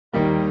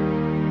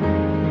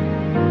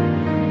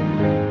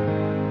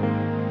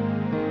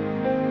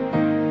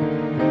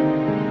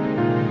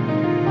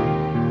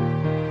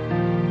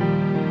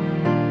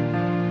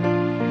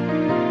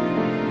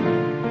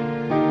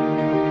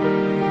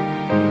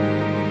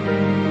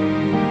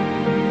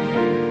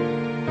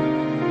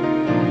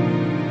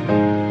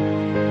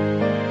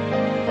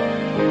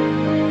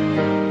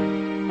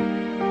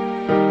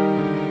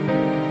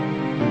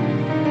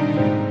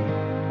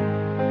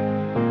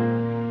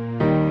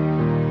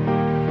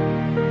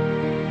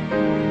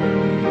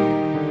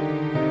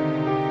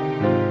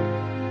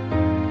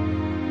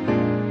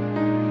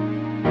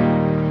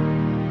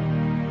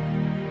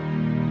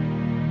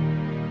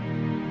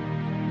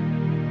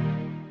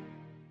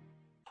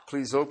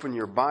please open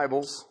your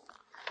Bibles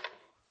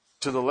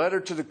to the letter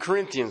to the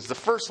Corinthians, the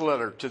first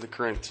letter to the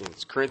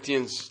Corinthians.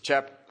 Corinthians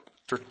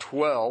chapter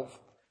 12.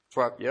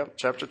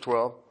 Chapter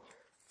 12.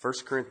 1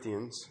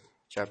 Corinthians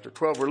chapter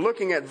 12. We're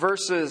looking at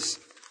verses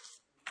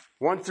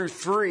 1 through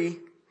 3.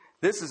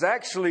 This is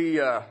actually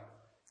the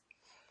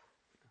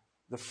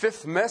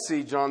fifth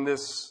message on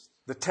this,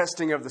 the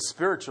testing of the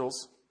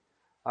spirituals.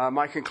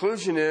 My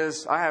conclusion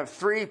is I have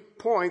 3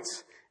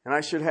 points and I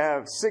should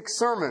have 6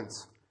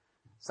 sermons.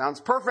 Sounds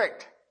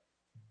perfect.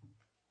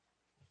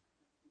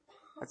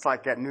 That's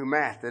like that new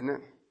math, isn't it?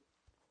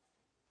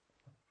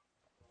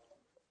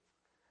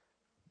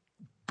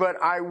 But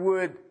I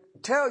would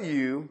tell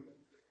you,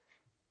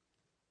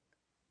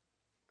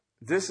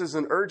 this is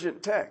an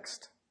urgent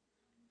text.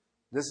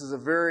 This is a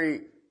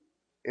very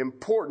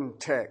important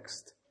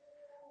text.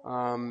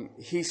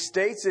 He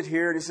states it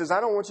here and he says,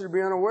 I don't want you to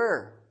be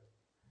unaware.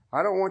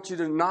 I don't want you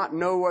to not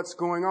know what's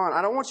going on.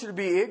 I don't want you to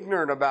be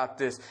ignorant about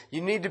this.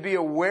 You need to be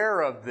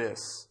aware of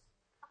this.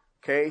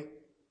 Okay?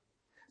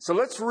 So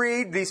let's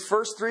read these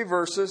first 3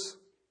 verses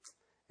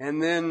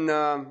and then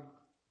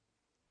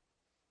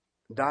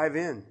dive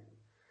in.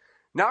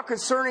 Now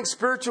concerning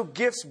spiritual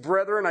gifts,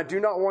 brethren, I do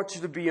not want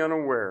you to be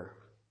unaware.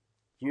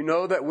 You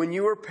know that when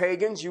you were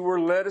pagans, you were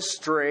led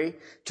astray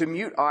to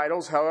mute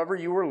idols, however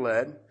you were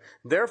led.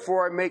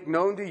 Therefore, I make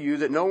known to you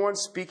that no one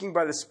speaking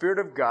by the Spirit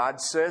of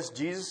God says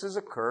Jesus is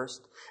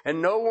accursed,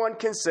 and no one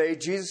can say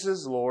Jesus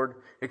is Lord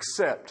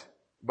except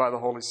by the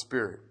Holy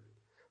Spirit.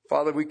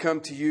 Father, we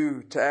come to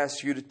you to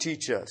ask you to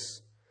teach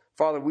us.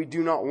 Father, we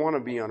do not want to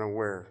be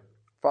unaware.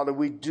 Father,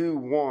 we do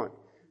want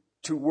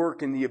to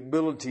work in the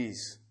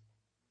abilities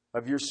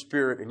of your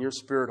Spirit and your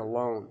Spirit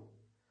alone.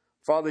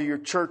 Father, your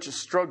church is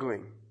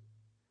struggling.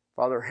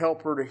 Father,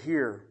 help her to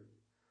hear.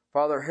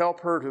 Father,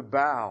 help her to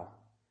bow.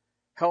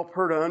 Help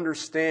her to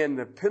understand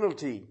the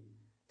penalty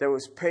that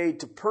was paid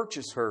to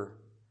purchase her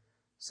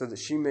so that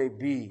she may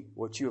be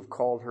what you have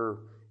called her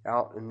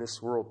out in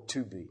this world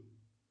to be.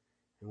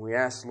 And we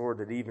ask, Lord,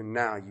 that even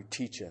now you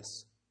teach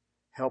us.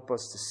 Help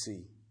us to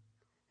see.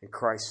 In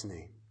Christ's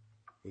name,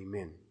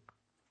 amen.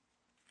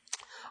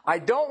 I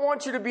don't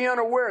want you to be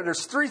unaware.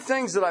 There's 3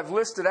 things that I've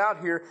listed out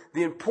here.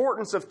 The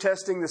importance of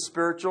testing the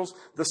spirituals,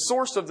 the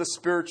source of the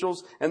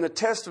spirituals, and the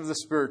test of the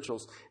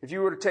spirituals. If you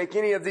were to take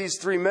any of these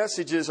 3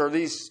 messages or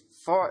these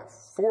 4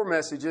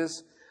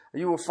 messages,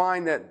 you will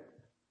find that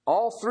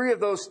all 3 of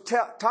those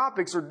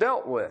topics are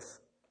dealt with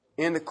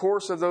in the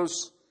course of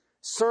those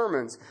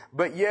sermons.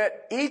 But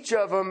yet each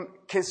of them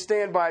can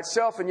stand by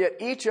itself, and yet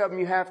each of them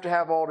you have to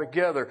have all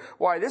together.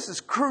 Why? This is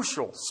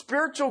crucial.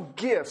 Spiritual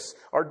gifts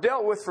are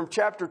dealt with from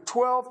chapter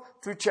 12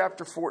 through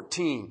chapter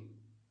 14.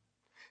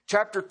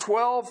 Chapter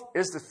 12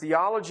 is the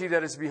theology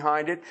that is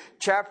behind it.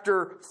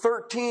 Chapter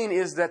 13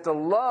 is that the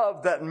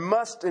love that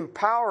must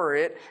empower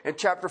it. And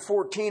chapter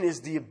 14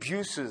 is the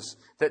abuses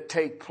that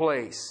take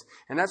place.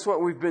 And that's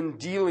what we've been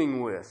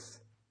dealing with.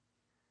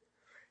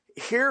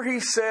 Here he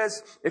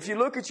says, if you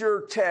look at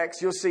your text,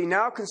 you'll see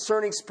now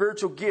concerning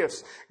spiritual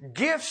gifts.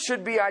 Gifts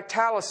should be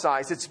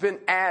italicized. It's been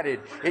added.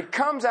 It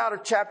comes out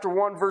of chapter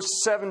 1, verse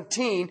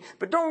 17.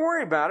 But don't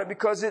worry about it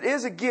because it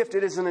is a gift.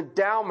 It is an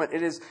endowment.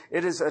 It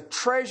is a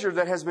treasure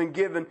that has been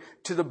given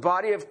to the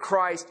body of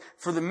Christ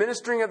for the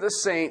ministering of the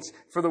saints,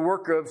 for the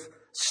work of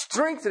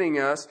strengthening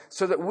us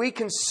so that we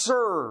can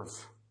serve.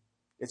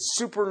 It's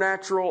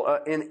supernatural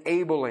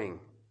enabling.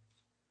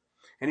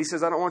 And he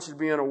says, I don't want you to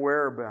be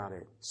unaware about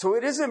it. So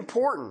it is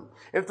important.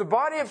 If the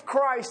body of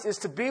Christ is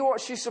to be what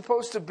she's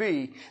supposed to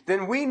be,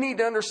 then we need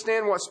to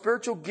understand what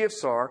spiritual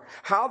gifts are,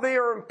 how they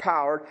are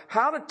empowered,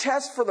 how to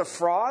test for the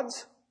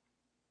frauds,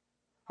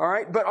 all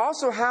right, but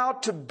also how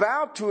to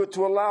bow to it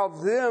to allow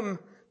them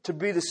to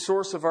be the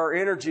source of our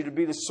energy, to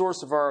be the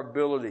source of our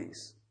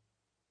abilities.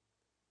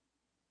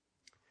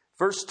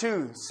 Verse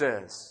 2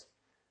 says,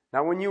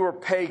 now when you were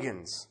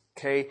pagans...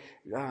 Okay,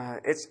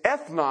 it's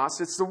ethnos.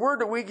 It's the word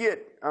that we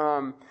get.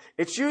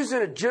 It's used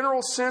in a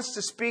general sense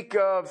to speak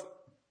of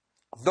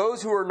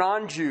those who are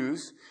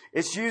non-Jews.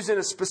 It's used in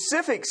a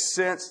specific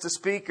sense to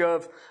speak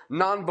of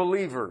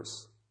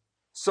non-believers.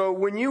 So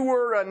when you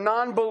were a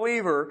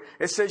non-believer,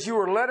 it says you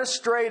were led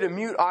astray to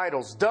mute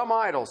idols, dumb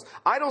idols,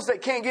 idols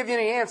that can't give you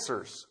any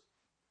answers.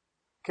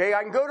 Okay,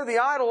 I can go to the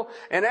idol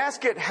and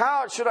ask it,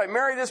 how should I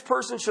marry this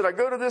person? Should I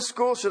go to this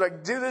school? Should I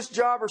do this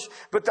job?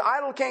 But the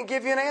idol can't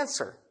give you an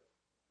answer.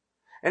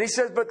 And he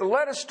says, but the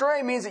led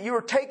astray means that you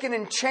were taken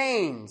in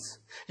chains.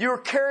 You were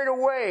carried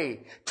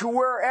away to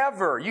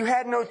wherever. You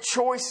had no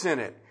choice in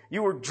it.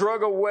 You were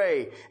drug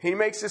away. He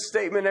makes this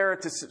statement there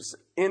at the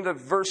end of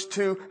verse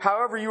 2.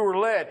 However you were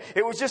led.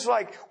 It was just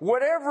like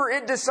whatever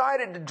it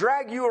decided to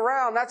drag you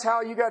around, that's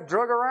how you got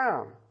drug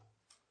around.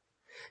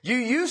 You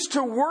used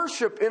to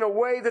worship in a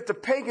way that the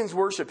pagans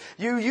worship.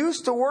 You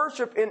used to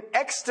worship in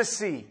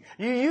ecstasy.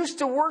 You used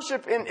to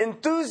worship in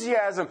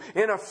enthusiasm,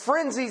 in a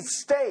frenzied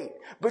state.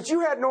 But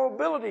you had no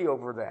ability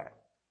over that.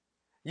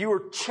 You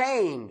were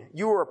chained.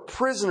 You were a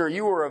prisoner.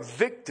 You were a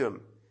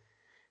victim.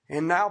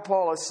 And now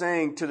Paul is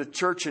saying to the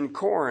church in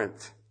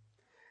Corinth,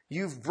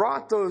 you've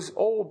brought those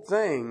old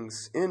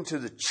things into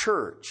the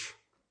church.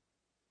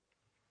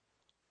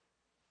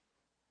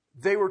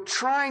 they were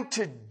trying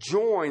to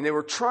join, they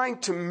were trying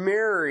to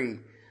marry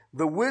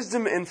the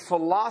wisdom and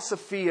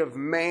philosophy of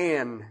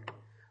man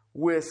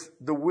with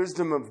the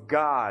wisdom of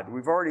God.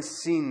 We've already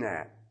seen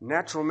that.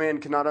 Natural man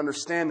cannot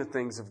understand the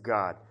things of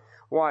God.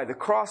 Why? The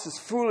cross is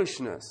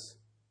foolishness.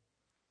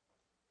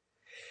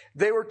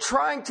 They were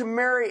trying to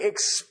marry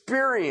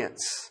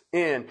experience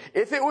in.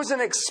 If it was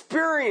an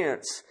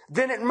experience,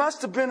 then it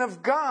must have been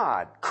of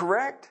God,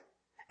 correct?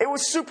 It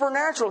was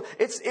supernatural.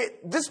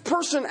 This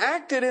person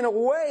acted in a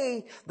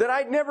way that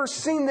I'd never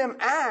seen them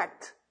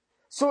act.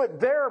 So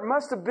it there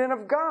must have been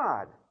of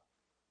God.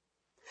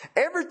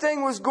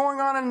 Everything was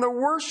going on in the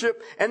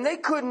worship, and they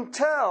couldn't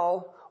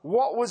tell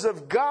what was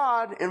of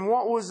God and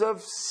what was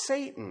of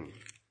Satan.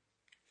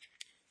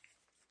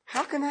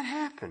 How can that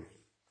happen?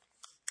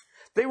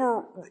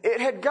 It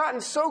had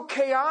gotten so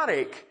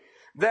chaotic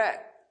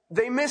that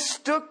they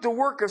mistook the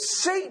work of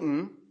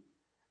Satan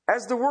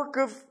as the work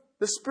of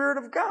the Spirit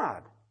of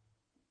God.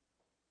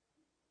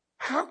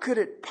 How could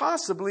it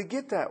possibly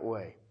get that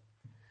way?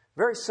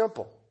 Very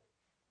simple.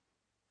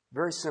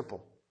 Very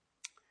simple.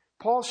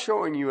 Paul's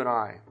showing you and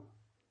I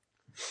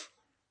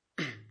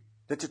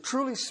that the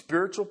truly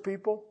spiritual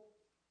people,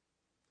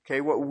 okay,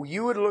 what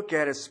you would look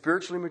at as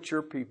spiritually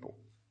mature people,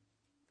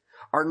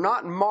 are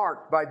not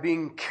marked by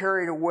being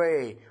carried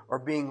away or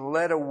being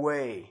led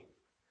away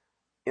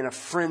in a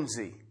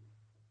frenzy,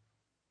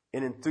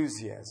 in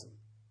enthusiasm.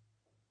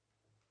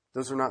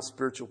 Those are not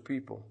spiritual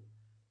people.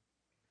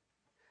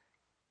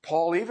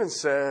 Paul even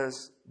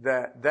says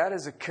that that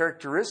is a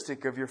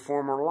characteristic of your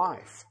former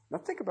life. Now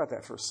think about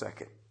that for a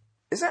second.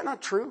 Is that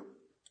not true?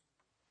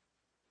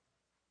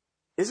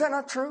 Is that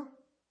not true?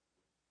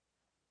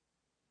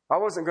 I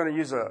wasn't going to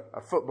use a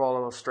football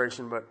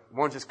illustration, but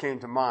one just came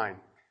to mind.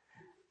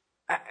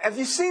 Have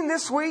you seen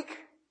this week?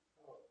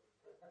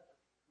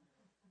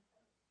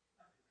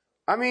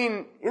 I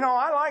mean,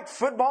 I like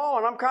football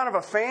and I'm kind of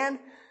a fan.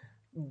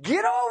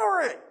 Get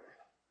over it.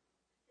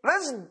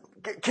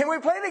 Can we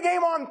play the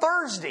game on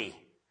Thursday?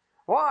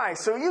 Why?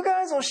 So you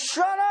guys will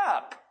shut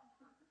up.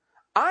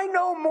 I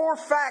know more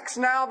facts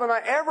now than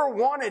I ever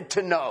wanted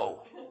to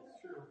know.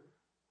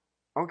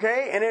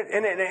 Okay? And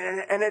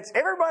it's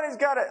everybody's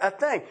got a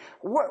thing.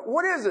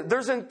 What is it?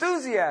 There's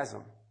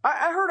enthusiasm.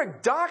 I heard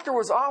a doctor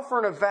was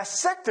offering a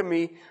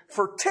vasectomy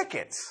for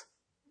tickets.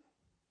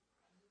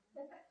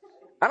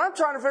 And I'm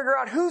trying to figure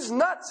out who's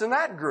nuts in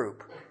that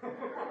group.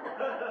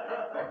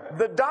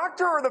 The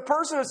doctor or the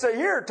person who say,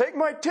 "Here, take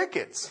my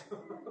tickets."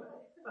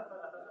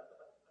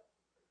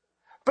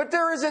 But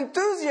there is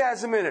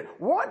enthusiasm in it.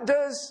 What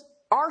does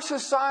our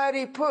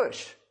society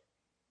push?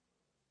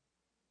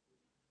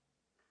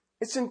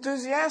 It's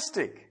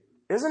enthusiastic,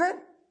 isn't it?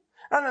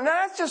 And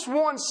that's just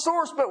one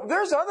source, but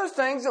there's other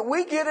things that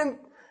we get in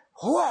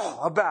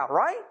about,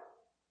 right?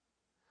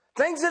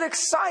 Things that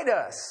excite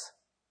us.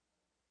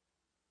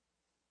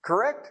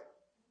 Correct?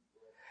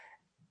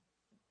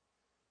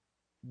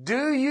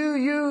 Do you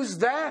use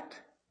that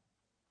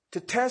to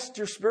test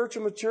your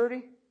spiritual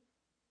maturity?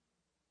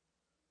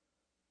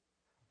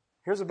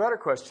 Here's a better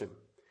question.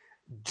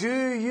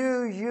 Do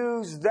you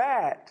use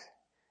that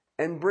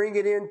and bring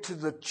it into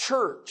the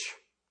church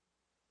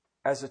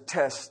as a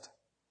test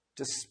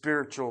to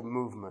spiritual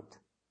movement?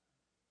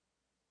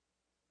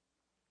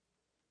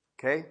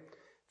 Okay?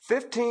 10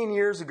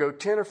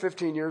 or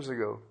 15 years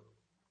ago,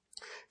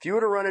 if you were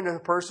to run into a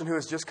person who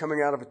is just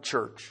coming out of a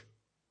church,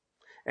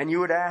 and you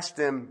would ask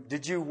them,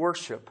 "Did you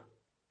worship?"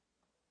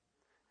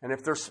 And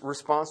if their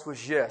response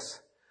was yes,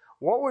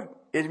 and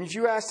if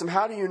you asked them,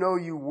 "How do you know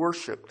you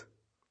worshiped?"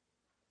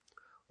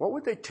 What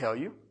would they tell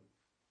you?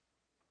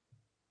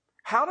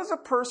 How does a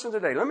person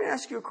today, let me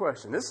ask you a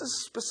question. This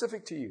is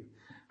specific to you.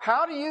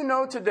 How do you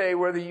know today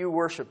whether you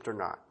worshiped or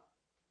not?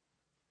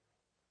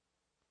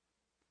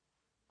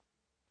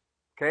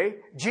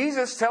 Okay?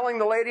 Jesus telling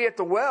the lady at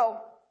the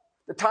well,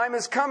 the time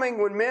is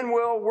coming when men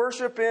will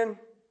worship in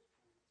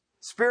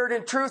spirit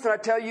and truth. And I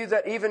tell you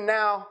that even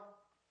now,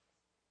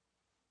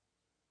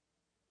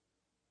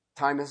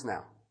 time is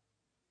now.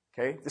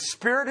 Okay? The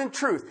spirit and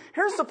truth.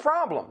 Here's the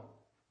problem.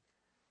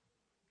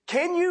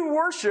 Can you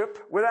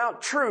worship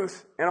without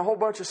truth and a whole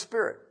bunch of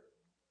spirit?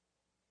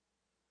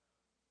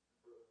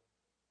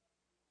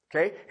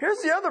 Okay?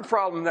 Here's the other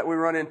problem that we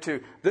run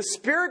into. The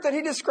spirit that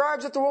he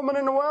describes at the woman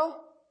in the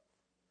well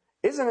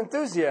isn't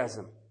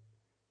enthusiasm.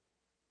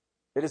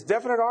 It is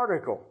definite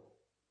article.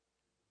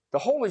 The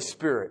Holy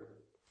Spirit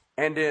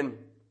and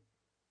in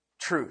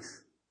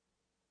truth.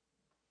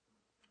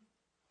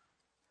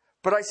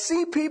 But I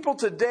see people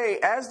today,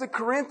 as the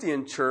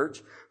Corinthian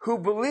church, who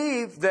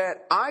believe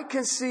that I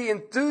can see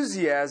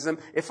enthusiasm.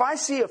 If I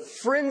see a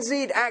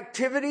frenzied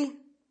activity,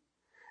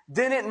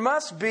 then it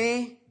must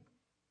be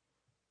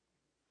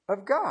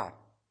of God.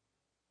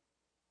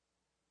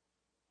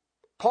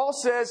 Paul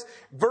says,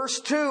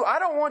 verse 2, I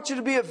don't want you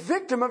to be a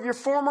victim of your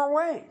former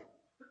way.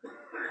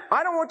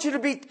 I don't want you to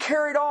be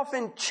carried off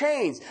in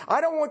chains. I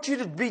don't want you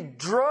to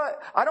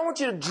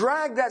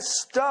drag that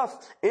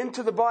stuff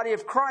into the body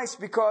of Christ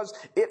because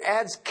it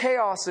adds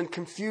chaos and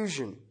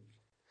confusion.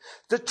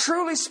 The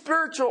truly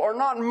spiritual are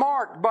not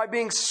marked by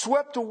being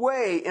swept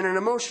away in an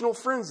emotional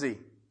frenzy.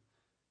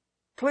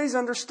 Please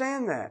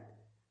understand that.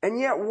 And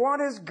yet,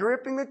 what is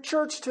gripping the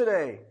church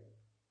today?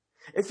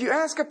 If you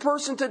ask a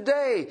person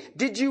today,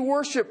 did you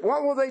worship?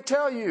 What will they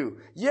tell you?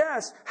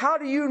 Yes. How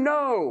do you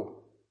know?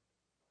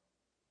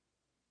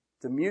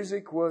 The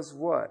music was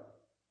what?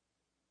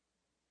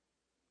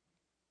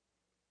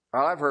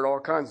 I've heard all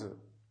kinds of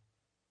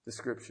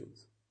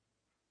descriptions.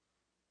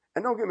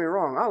 And don't get me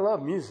wrong, I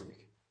love music.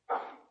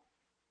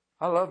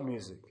 I love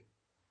music.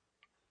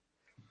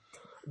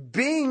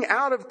 Being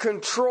out of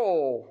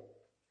control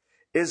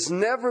is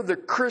never the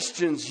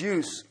Christian's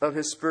use of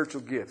his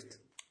spiritual gift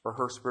or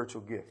her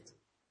spiritual gift.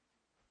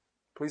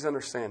 Please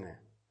understand that.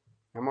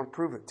 I'm going to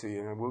prove it to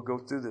you, and we'll go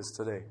through this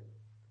today.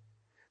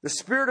 The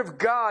Spirit of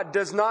God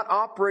does not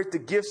operate the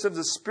gifts of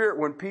the Spirit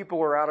when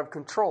people are out of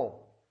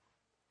control.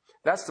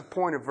 That's the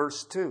point of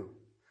verse 2.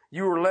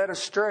 You were led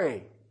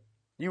astray.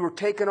 You were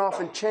taken off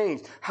and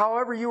changed.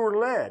 However you were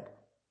led.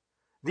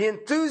 The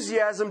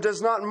enthusiasm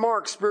does not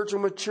mark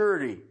spiritual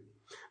maturity.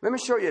 Let me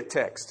show you a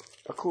text.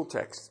 A cool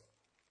text.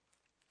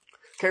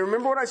 Okay,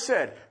 remember what I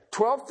said.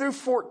 12 through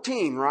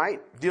 14, right?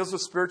 Deals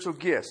with spiritual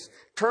gifts.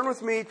 Turn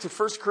with me to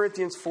 1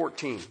 Corinthians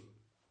 14.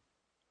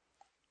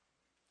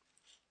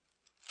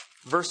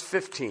 Verse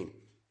 15.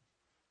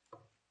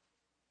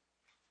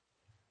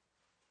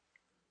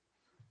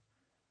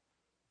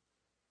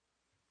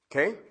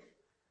 Okay?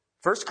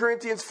 1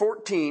 Corinthians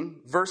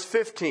 14, verse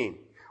 15.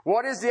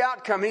 What is the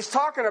outcome? He's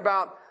talking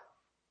about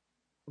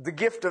the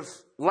gift of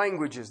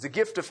languages, the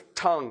gift of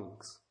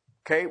tongues.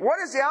 Okay? What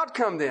is the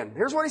outcome then?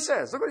 Here's what he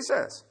says. Look what he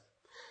says.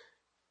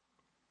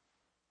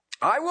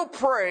 I will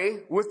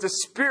pray with the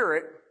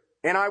Spirit,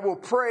 and I will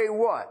pray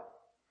what?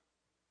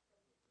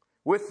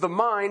 With the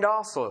mind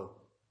also.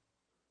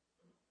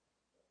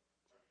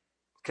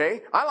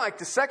 Okay? I like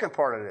the second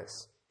part of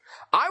this.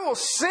 I will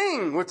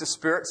sing with the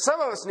Spirit.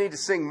 Some of us need to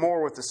sing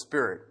more with the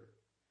Spirit.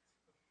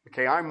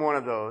 Okay, I'm one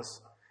of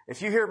those.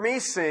 If you hear me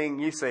sing,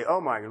 you say,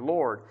 oh my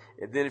Lord.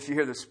 And then if you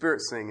hear the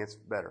Spirit sing, it's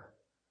better.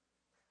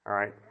 All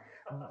right?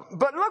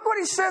 But look what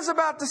he says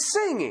about the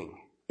singing,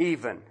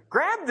 even.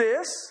 Grab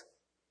this.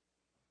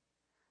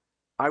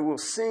 I will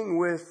sing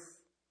with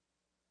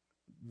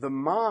the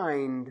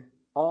mind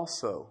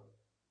also.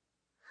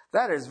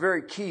 That is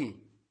very key.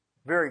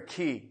 Very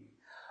key.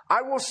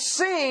 I will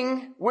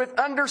sing with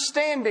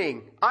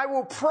understanding. I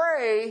will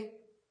pray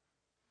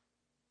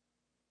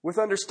with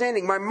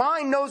understanding. My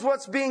mind knows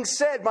what's being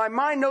said. My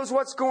mind knows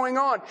what's going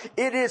on.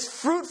 It is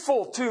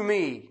fruitful to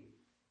me.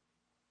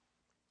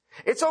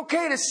 It's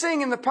okay to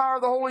sing in the power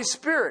of the Holy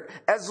Spirit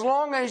as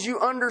long as you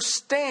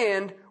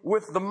understand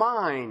with the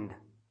mind.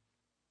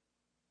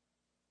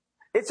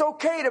 It's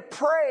okay to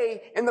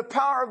pray in the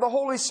power of the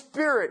Holy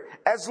Spirit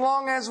as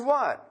long as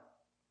what?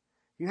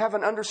 You have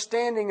an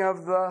understanding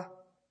of the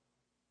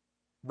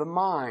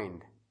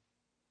mind.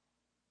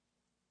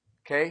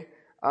 Okay?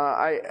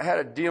 I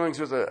had dealings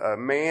with a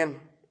man,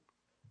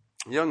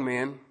 a young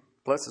man,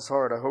 bless his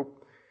heart. I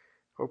hope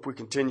we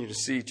continue to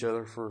see each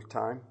other for a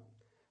time.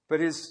 But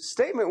his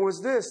statement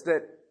was this,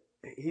 that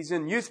he's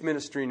in youth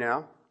ministry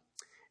now,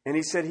 and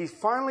he said he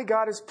finally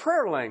got his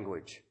prayer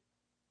language.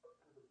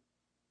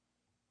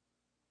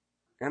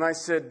 And I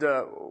said,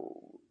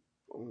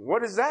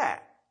 what is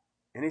that?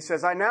 And he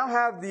says, I now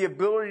have the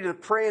ability to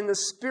pray in the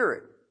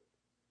Spirit.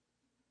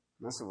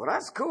 And I said, well,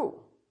 that's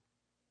cool.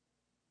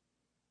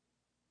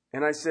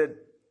 And I said,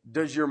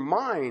 does your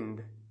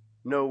mind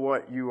know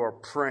what you are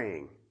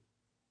praying?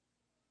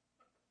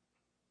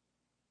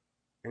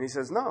 And he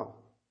says, no.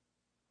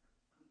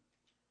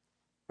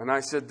 And I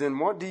said, then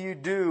what do you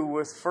do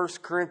with 1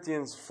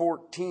 Corinthians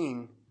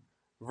 14,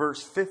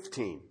 verse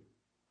 15?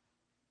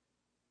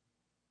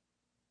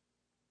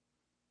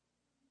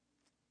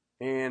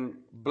 And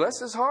bless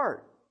his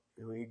heart.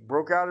 He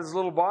broke out his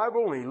little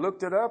Bible and he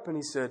looked it up and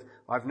he said,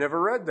 I've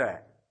never read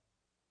that.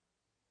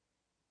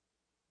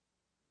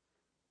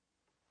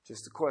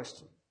 Just a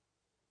question.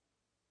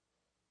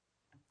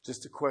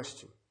 Just a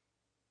question.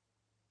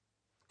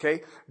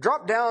 Okay,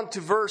 drop down to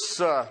verse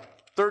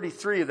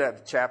 33 of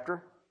that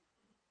chapter.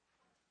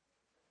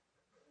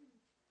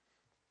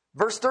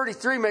 Verse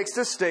 33 makes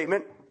this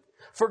statement.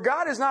 For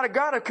God is not a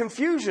God of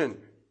confusion,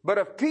 but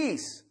of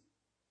peace.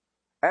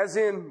 As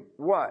in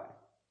what?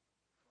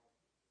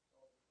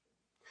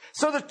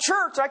 So the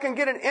church, I can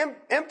get an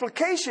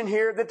implication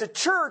here that the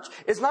church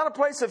is not a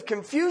place of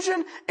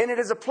confusion, and it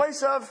is a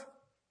place of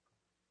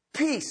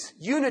peace,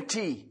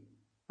 unity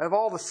of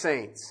all the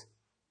saints.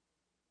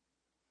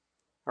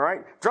 All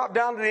right, drop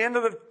down to the end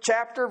of the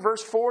chapter,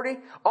 verse 40.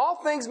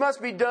 All things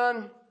must be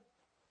done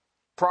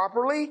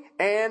properly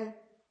and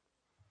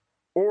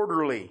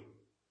orderly.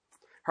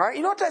 All right,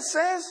 you know what that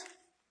says?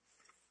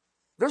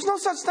 There's no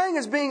such thing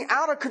as being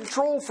out of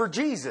control for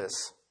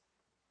Jesus.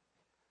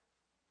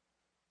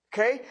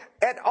 Okay?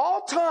 At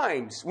all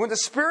times, when the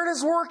Spirit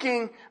is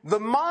working, the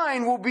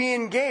mind will be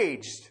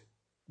engaged.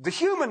 The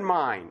human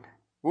mind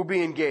will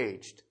be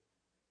engaged.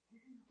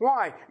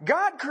 Why?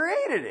 God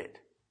created it.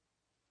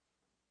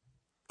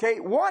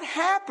 Okay? What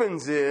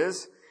happens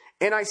is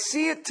and I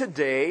see it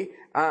today,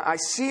 I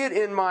see it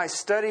in my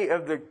study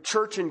of the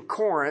church in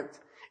Corinth,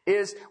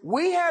 is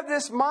we have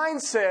this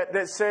mindset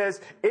that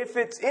says if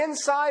it's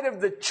inside of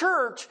the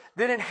church,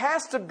 then it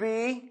has to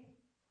be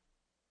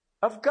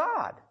of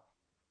God,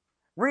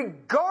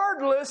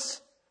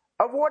 regardless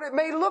of what it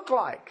may look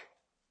like.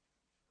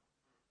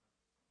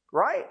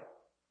 Right?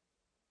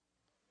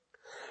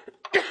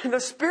 The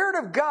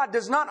Spirit of God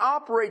does not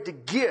operate the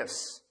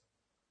gifts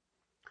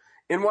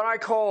in what I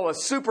call a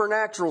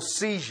supernatural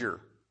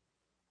seizure.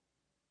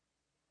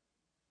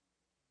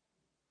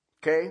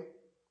 Okay?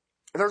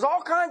 There's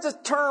all kinds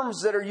of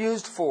terms that are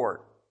used for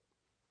it.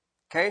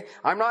 Okay?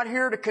 I'm not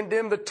here to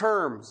condemn the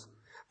terms,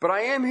 but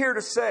I am here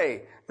to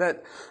say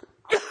that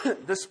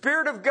the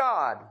Spirit of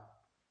God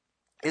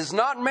is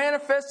not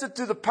manifested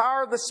through the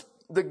power of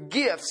the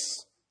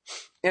gifts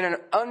in an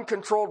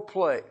uncontrolled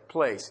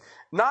place.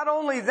 Not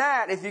only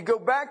that, if you go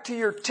back to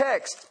your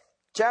text,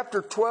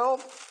 chapter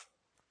 12,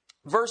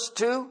 verse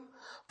 2,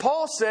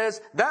 Paul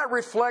says that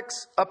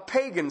reflects a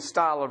pagan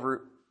style of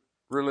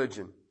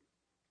religion.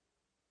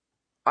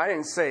 I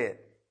didn't say it.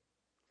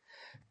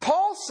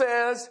 Paul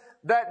says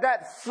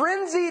that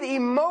frenzied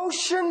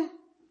emotion,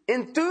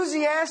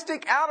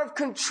 enthusiastic, out of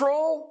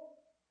control,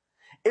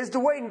 is the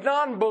way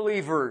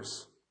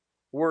non-believers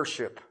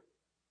worship.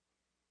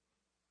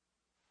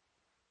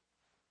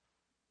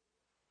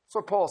 That's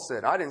what Paul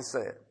said. I didn't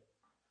say it.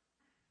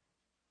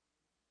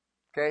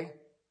 Okay?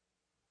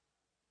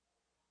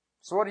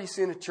 So what do you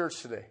see in the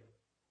church today?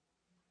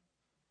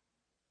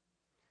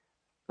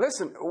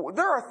 Listen,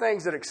 there are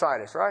things that excite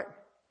us, right?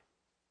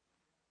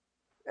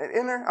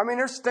 In there, I mean,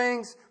 there's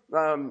things,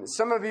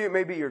 some of you,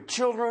 maybe your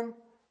children.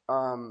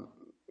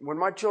 When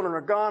my children are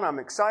gone, I'm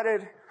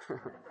excited.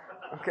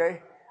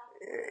 Okay?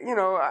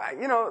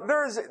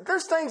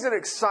 There's things that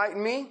excite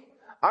me.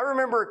 I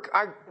remember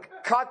I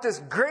caught this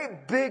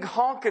great big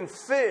honking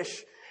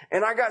fish,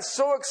 and I got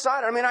so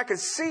excited. I mean, I could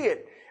see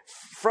it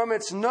from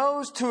its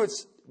nose to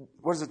its,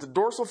 the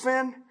dorsal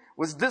fin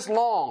was this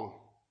long.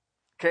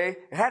 Okay?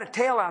 It had a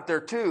tail out there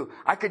too.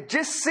 I could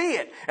just see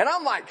it. And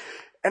I'm like,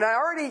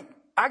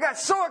 I got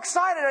so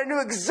excited I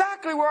knew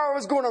exactly where I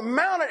was going to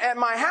mount it at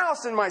my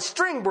house, and my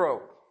string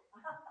broke.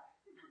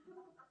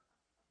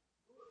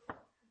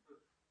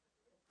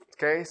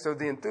 Okay, so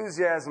the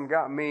enthusiasm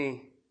got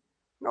me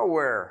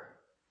nowhere.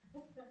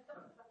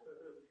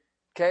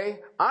 Okay,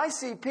 I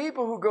see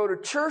people who go to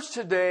church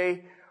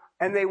today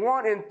and they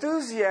want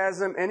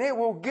enthusiasm, and it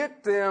will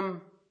get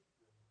them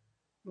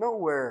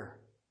nowhere.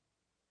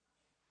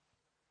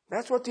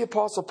 That's what the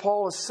Apostle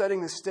Paul is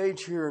setting the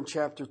stage here in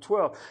chapter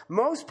 12.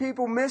 Most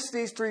people miss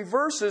these 3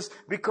 verses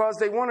because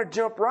they want to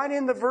jump right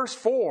into verse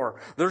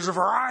 4. There's a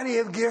variety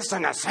of gifts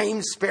in the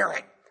same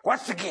Spirit.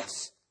 What's the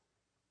gifts?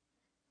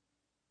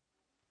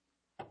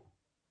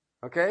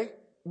 Okay?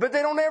 But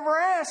they don't ever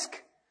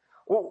ask,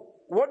 well,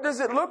 what does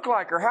it look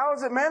like? Or how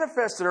is it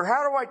manifested? Or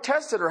how do I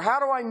test it? Or how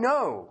do I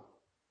know?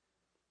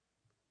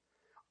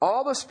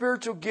 All the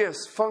spiritual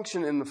gifts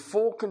function in the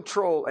full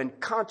control and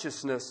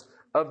consciousness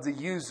of the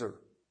user.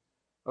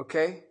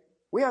 Okay?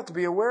 We have to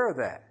be aware of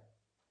that.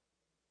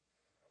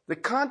 The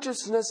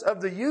consciousness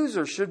of the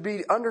user should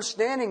be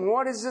understanding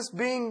what is this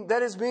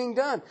that is being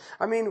done.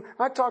 I mean,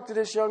 I talked to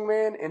this young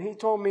man and he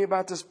told me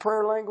about this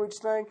prayer language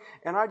thing,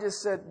 and I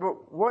just said,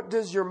 but what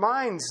does your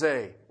mind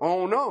say?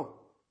 Oh, no.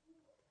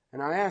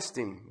 And I asked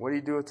him, what do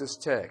you do with this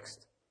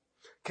text?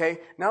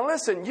 Okay, now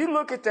listen, you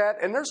look at that,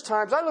 and there's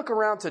times I look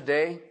around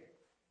today,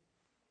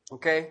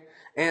 okay,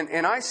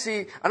 and I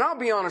see, and I'll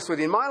be honest with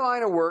you, in my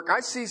line of work,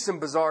 I see some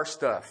bizarre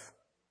stuff.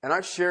 And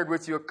I've shared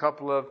with you a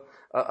couple of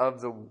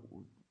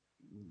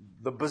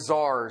the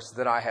bazaars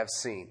that I have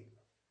seen.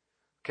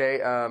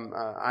 Okay,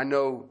 I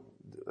know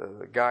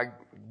the guy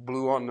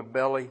blew on the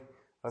belly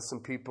of some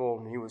people,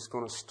 and he was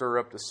going to stir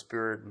up the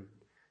spirit, and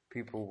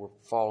people were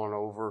falling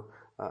over.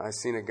 I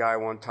seen a guy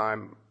one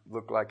time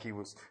look like he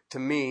was, to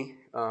me,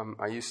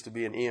 I used to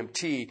be an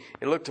EMT,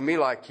 it looked to me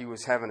like he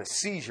was having a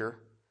seizure,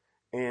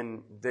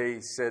 and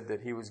they said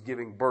that he was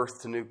giving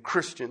birth to new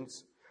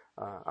Christians.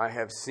 I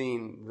have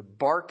seen the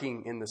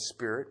barking in the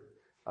Spirit.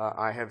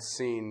 I have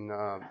seen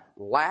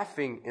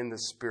laughing in the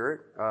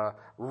Spirit,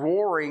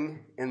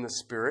 roaring in the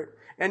Spirit.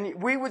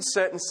 And we would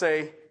sit and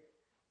say,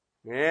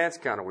 yeah, it's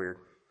kind of weird.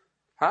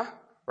 Huh?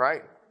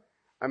 Right?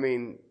 I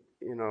mean,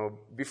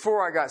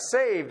 before I got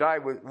saved, I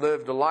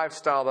lived a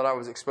lifestyle that I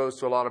was exposed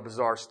to a lot of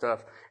bizarre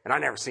stuff, and I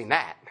never seen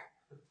that.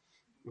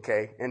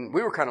 Okay? And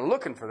we were kind of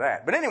looking for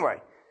that. But anyway,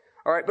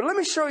 all right, but let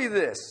me show you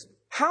this.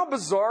 How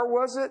bizarre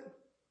was it?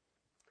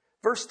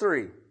 Verse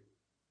 3.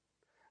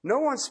 No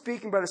one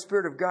speaking by the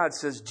Spirit of God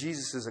says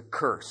Jesus is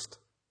accursed.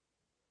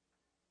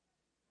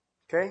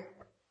 Okay?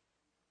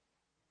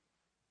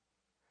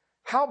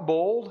 How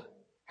bold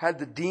had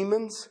the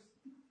demons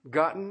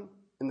gotten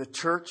in the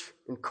church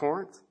in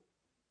Corinth?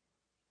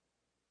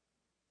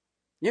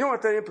 You know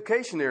what that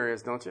implication there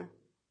is, don't you?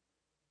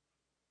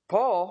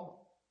 Paul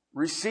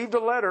received a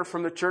letter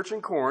from the church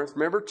in Corinth.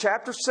 Remember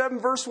chapter 7,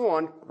 verse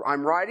 1.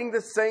 I'm writing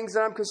the things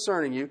that I'm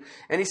concerning you.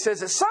 And he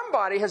says that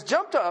somebody has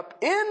jumped up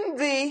in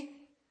the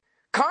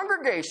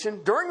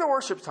congregation during the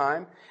worship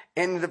time,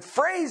 and the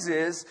phrase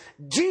is,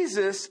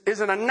 Jesus is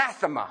an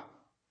anathema.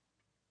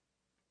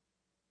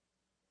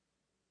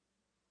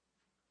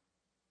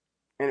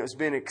 And it was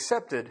being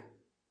accepted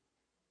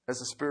as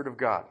the Spirit of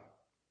God.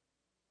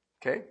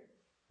 Okay?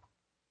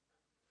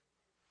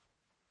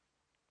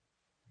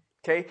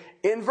 Okay?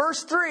 In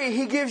verse 3,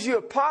 he gives you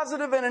a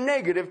positive and a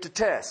negative to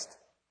test.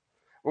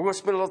 We're going to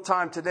spend a little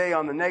time today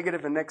on the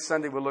negative, and next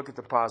Sunday we'll look at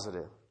the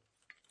positive.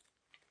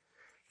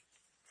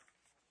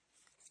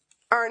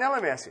 All right, now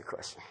let me ask you a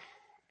question.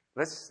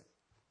 Let's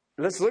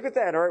look at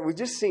that. All right, we've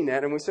just seen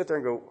that, and we sit there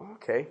and go,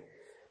 okay.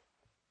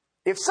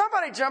 If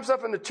somebody jumps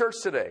up in the church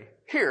today,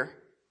 here,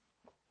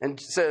 and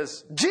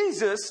says,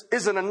 Jesus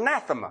is an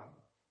anathema.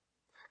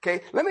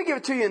 Okay, let me give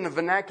it to you in the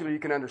vernacular you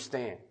can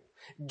understand.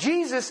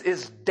 Jesus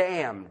is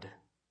damned.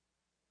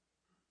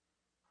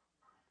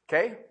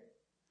 Okay?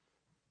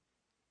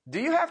 Do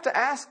you have to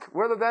ask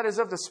whether that is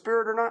of the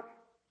Spirit or not?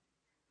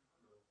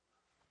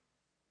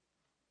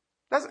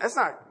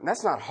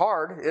 That's not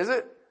hard, is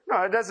it?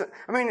 No, it doesn't.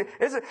 I mean,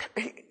 is it?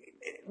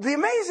 The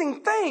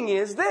amazing thing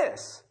is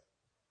this.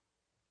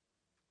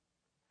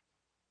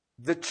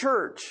 The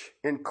church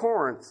in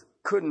Corinth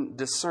couldn't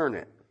discern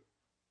it.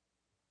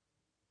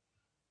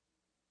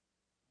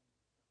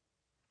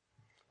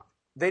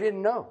 They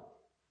didn't know.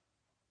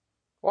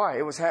 Why?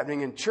 It was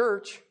happening in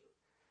church.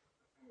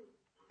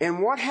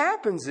 And what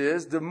happens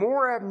is, the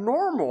more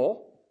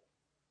abnormal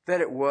that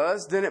it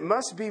was, then it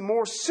must be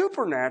more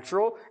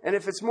supernatural. And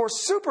if it's more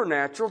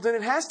supernatural, then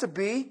it has to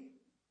be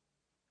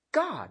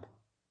God.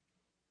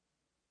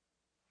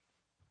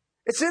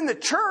 It's in the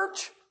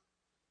church.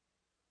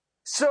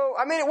 So,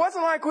 I mean, it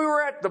wasn't like we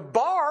were at the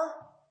bar.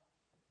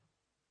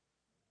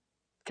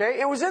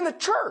 Okay? It was in the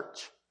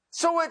church.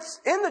 So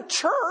it's in the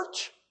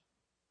church.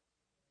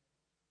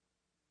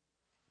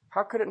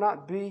 How could it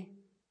not be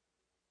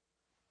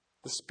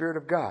the Spirit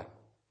of God?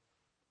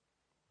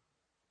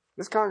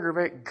 This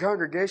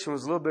congregation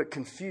was a little bit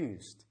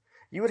confused.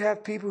 You would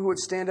have people who would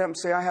stand up and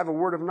say, I have a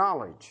word of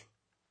knowledge.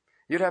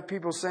 You'd have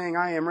people saying,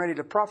 I am ready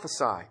to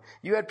prophesy.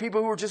 You had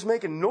people who were just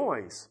making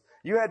noise.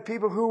 You had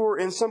people who were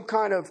in some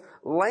kind of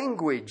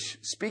language,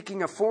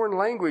 speaking a foreign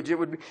language.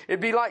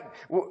 It'd be like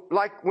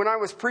when I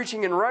was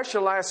preaching in Russia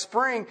last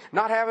spring,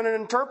 not having an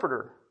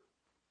interpreter.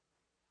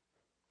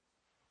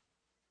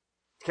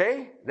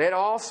 Okay? They'd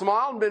all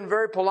smiled and been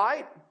very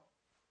polite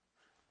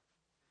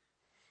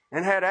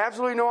and had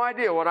absolutely no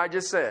idea what I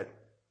just said.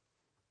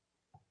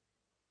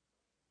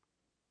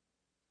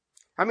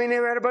 I mean, they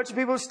had a bunch of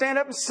people who stand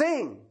up and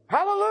sing.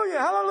 Hallelujah,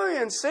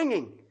 hallelujah, and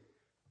singing.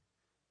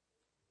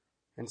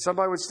 And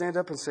somebody would stand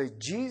up and say,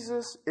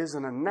 Jesus is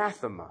an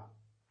anathema.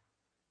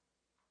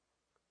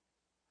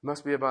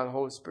 Must be about the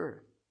Holy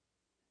Spirit.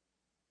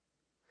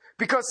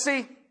 Because,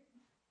 see,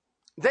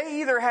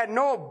 they either had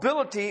no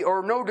ability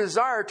or no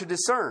desire to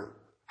discern.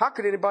 How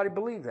could anybody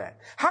believe that?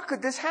 How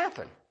could this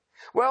happen?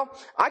 Well,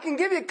 I can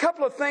give you a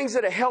couple of things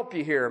that'll help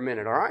you here a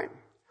minute, all right?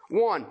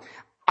 One,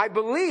 I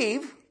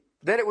believe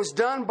that it was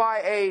done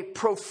by a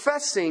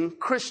professing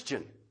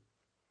Christian.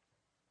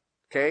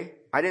 Okay?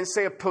 I didn't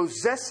say a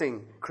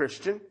possessing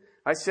Christian.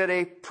 I said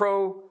a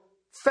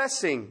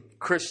professing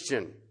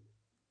Christian.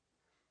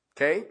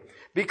 Okay?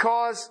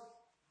 Because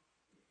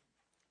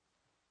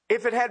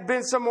if it had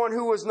been someone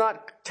who was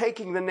not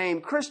taking the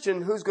name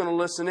Christian, who's going to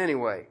listen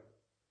anyway?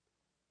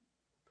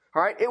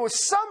 All right? It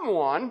was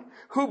someone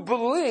who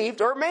believed,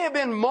 or it may have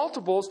been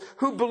multiples,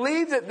 who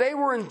believed that they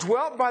were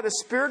indwelt by the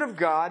Spirit of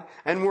God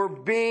and were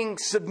being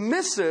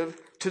submissive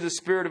to the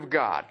Spirit of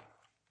God.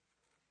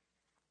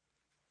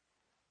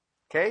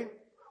 Okay?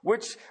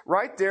 Which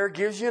right there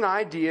gives you an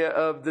idea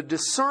of the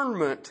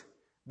discernment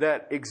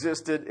that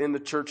existed in the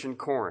church in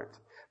Corinth.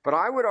 But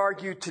I would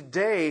argue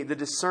today the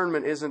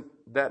discernment isn't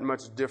that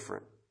much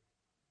different.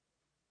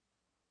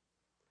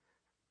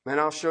 And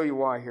I'll show you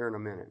why here in a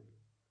minute.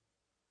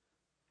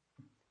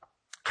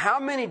 How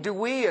many do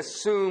we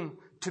assume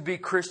to be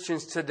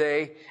Christians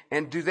today,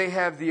 and do they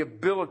have the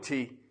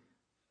ability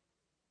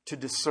to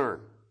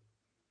discern?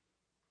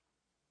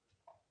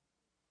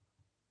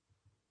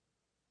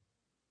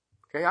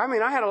 Okay, I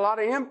mean, I had a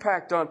lot of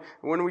impact on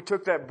when we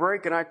took that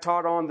break and I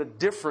taught on the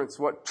difference,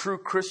 what true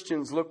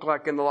Christians look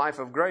like in the life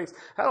of grace.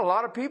 I had a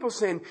lot of people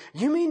saying,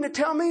 you mean to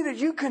tell me that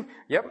you can?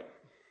 Yep.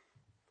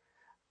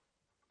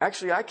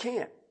 Actually, I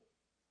can't.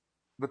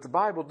 But the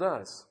Bible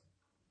does.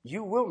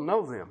 You will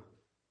know them.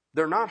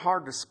 They're not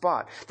hard to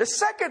spot. The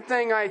second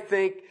thing I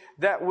think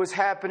that was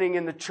happening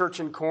in the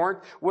church in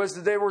Corinth was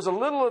that there was a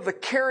little of the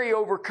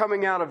carryover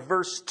coming out of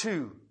verse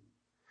 2.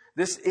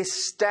 This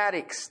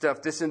ecstatic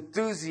stuff, this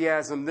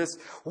enthusiasm, this,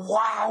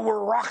 wow,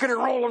 we're rocking and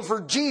rolling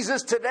for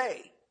Jesus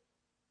today.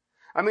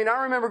 I mean,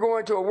 I remember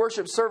going to a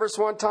worship service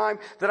one time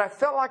that I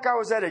felt like I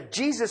was at a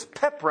Jesus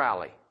pep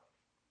rally.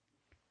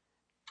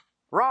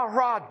 Rah,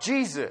 rah,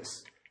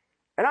 Jesus.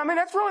 And I mean,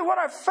 that's really what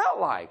I felt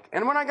like.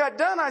 And when I got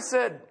done, I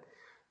said,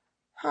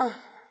 huh.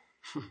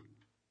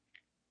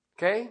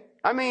 Okay?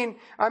 I mean,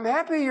 I'm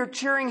happy you're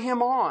cheering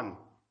him on.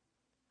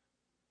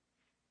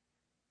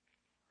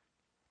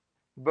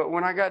 But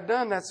when I got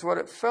done, that's what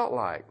it felt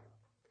like.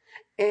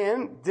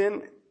 And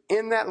then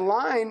in that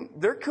line,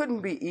 there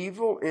couldn't be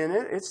evil in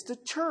it. It's the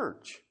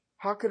church.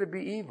 How could it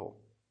be evil?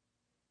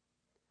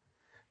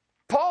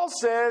 Paul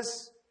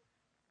says,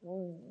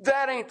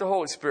 that ain't the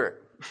Holy Spirit.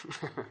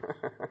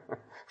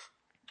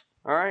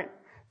 All right?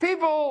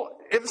 People,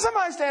 if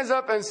somebody stands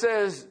up and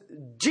says,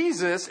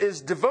 Jesus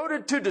is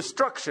devoted to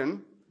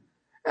destruction,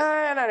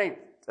 that ain't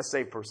a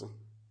saved person.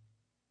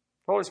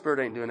 The Holy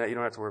Spirit ain't doing that. You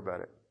don't have to worry about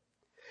it.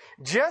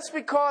 Just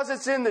because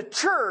it's in the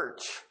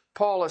church,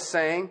 Paul is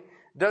saying,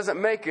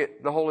 doesn't make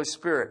it the Holy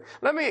Spirit.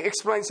 Let me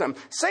explain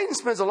something. Satan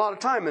spends a lot of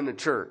time in the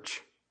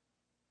church.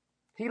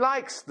 He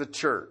likes the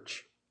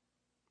church.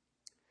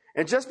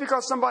 And just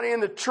because somebody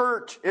in the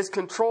church is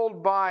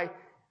controlled by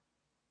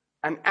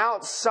an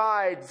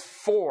outside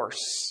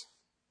force,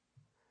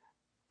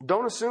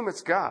 don't assume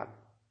it's God.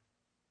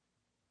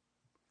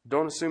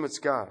 Don't assume it's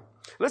God.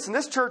 Listen,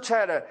 this church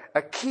had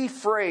a key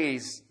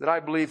phrase that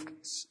I believe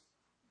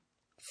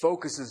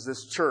focuses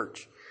this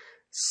church.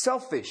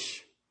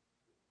 Selfish.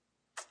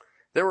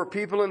 There were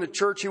people in the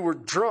church who were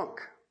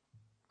drunk,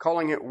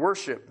 calling it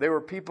worship. There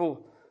were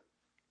people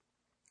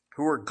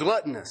who were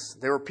gluttonous.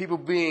 There were people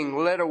being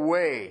led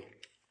away.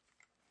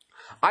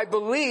 I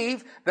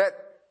believe that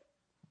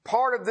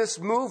part of this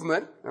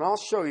movement, and I'll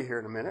show you here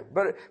in a minute,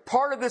 but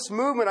part of this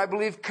movement, I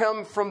believe,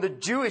 come from the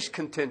Jewish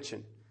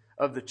contention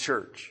of the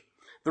church.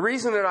 The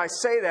reason that I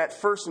say that,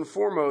 first and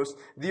foremost,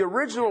 the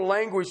original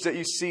language that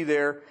you see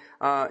there,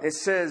 it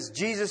says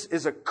Jesus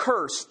is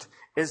accursed,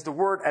 is the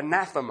word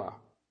anathema.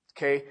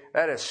 Okay,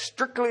 that is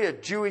strictly a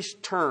Jewish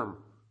term.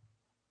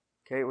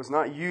 Okay, it was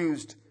not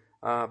used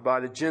by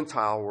the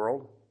Gentile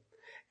world.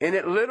 And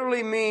it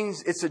literally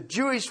means, it's a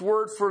Jewish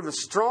word for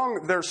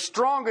their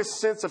strongest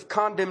sense of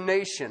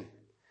condemnation.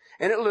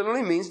 And it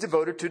literally means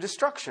devoted to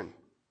destruction.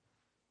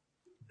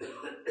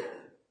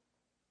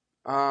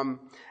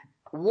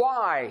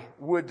 Why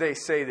would they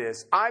say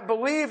this? I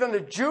believe in the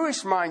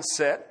Jewish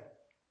mindset,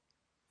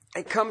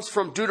 it comes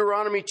from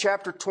Deuteronomy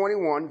chapter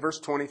 21, verse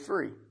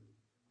 23.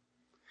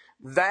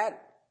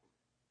 That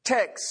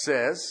text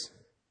says,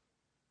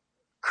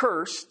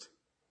 cursed,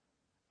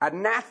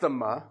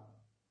 anathema,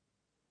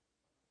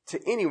 to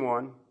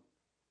anyone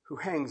who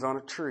hangs on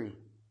a tree.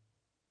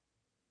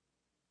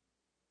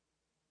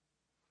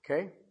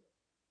 Okay?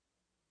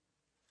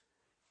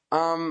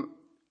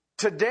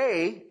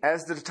 Today,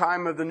 as the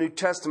time of the New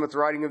Testament, the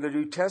writing of the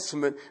New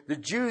Testament, the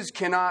Jews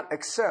cannot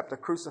accept a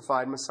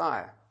crucified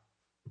Messiah.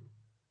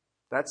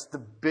 That's the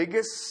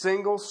biggest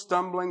single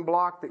stumbling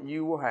block that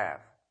you will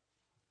have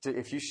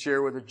if you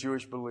share with a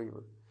Jewish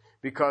believer.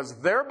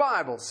 Because their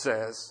Bible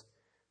says,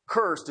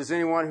 cursed is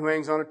anyone who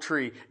hangs on a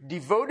tree.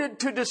 Devoted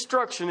to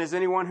destruction is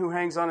anyone who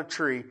hangs on a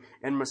tree.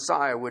 And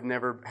Messiah would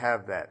never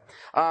have that.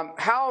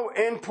 How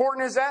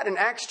important is that? In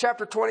Acts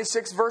chapter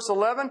 26, verse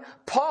 11,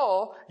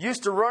 Paul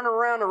used to run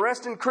around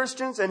arresting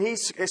Christians. And he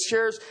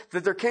shares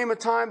that there came a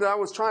time that I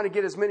was trying to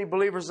get as many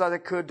believers as I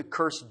could to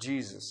curse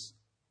Jesus.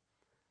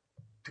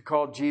 To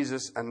call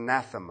Jesus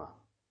anathema.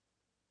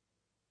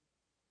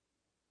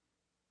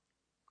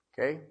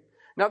 Okay?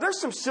 Now,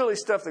 there's some silly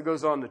stuff that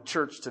goes on in the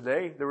church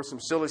today. There was some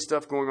silly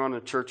stuff going on in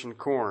the church in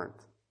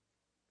Corinth.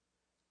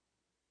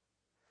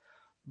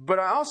 But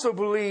I also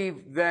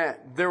believe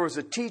that there was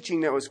a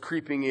teaching that was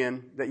creeping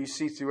in that you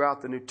see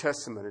throughout the New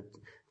Testament.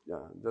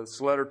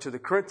 This letter to the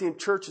Corinthian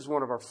church is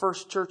one of our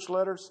first church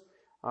letters,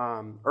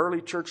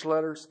 early church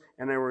letters.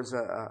 And there was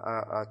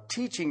a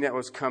teaching that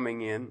was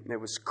coming in.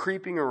 It was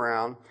creeping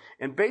around.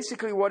 And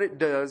basically what it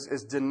does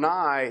is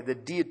deny the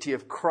deity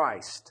of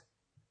Christ.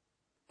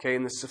 Okay,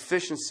 and the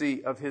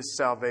sufficiency of His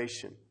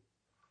salvation.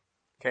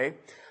 Okay?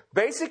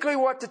 Basically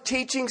what the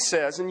teaching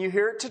says, and you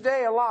hear it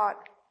today a lot,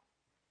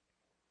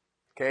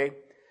 okay,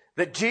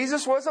 that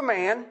Jesus was a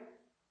man,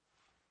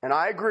 and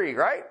I agree,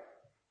 right?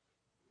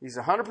 He's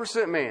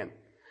 100% man.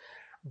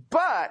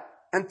 But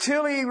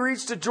until He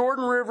reached the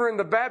Jordan River and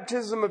the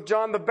baptism of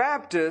John the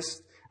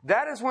Baptist,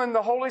 that is when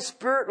the Holy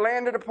Spirit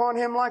landed upon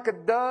Him like a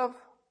dove.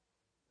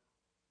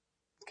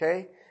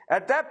 Okay?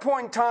 At that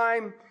point in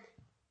time,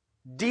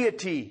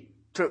 deity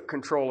took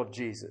control of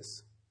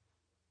Jesus.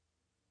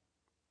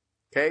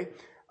 Okay?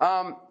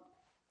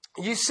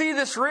 You see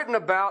this written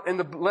about in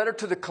the letter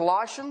to the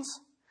Colossians.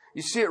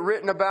 You see it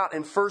written about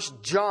in 1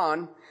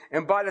 John.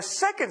 And by the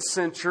 2nd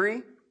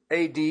century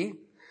AD,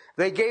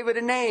 they gave it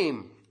a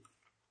name.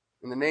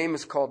 And the name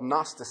is called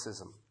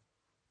Gnosticism.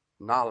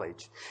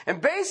 Knowledge.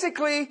 And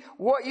basically,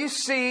 what you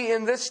see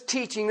in this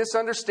teaching, this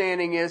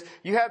understanding is,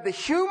 you have the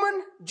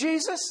human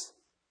Jesus.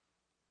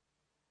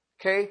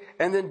 Okay,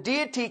 and then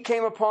deity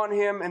came upon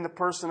Him in the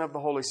person of the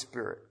Holy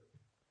Spirit.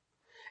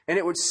 And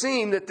it would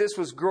seem that this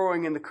was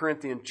growing in the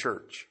Corinthian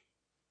church.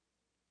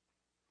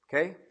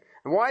 Okay,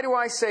 and why do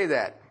I say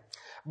that?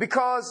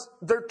 Because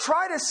they're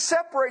trying to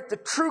separate the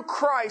true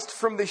Christ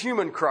from the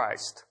human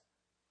Christ.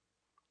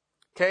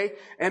 Okay,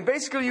 and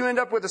basically you end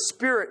up with a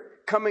spirit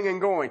coming and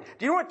going.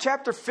 Do you know what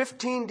chapter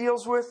 15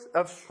 deals with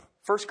of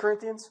 1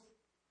 Corinthians?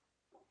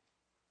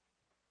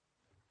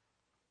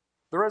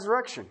 The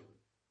resurrection.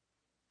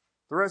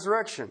 The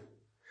resurrection.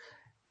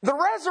 The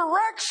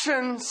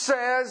resurrection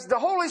says the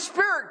Holy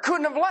Spirit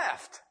couldn't have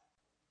left.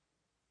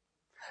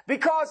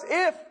 Because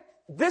if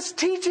this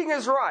teaching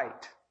is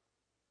right,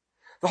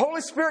 the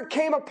Holy Spirit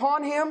came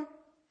upon him,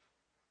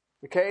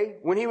 okay,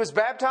 when he was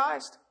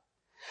baptized.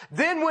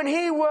 Then when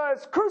he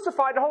was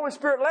crucified, the Holy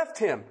Spirit left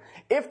him.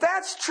 If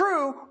that's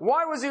true,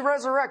 why was he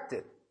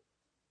resurrected?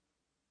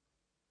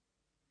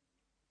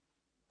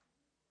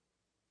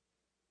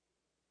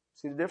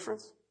 See the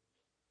difference?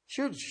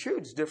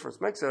 Huge difference.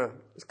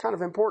 It's kind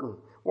of important.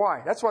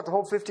 Why? That's what the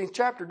whole 15th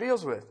chapter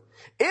deals with.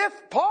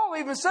 If Paul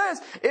even says,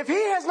 if he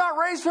has not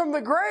raised from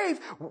the grave,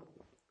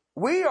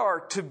 we are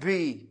to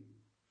be.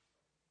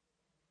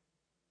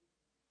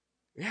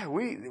 Yeah,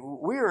 we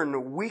are in the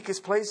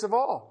weakest place of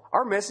all.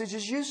 Our message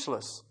is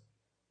useless.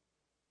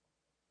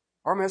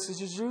 Our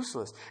message is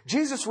useless.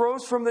 Jesus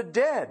rose from the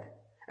dead.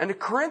 And the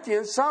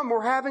Corinthians, some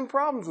were having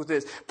problems with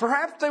this.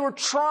 Perhaps they were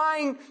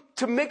trying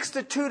to mix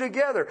the two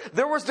together.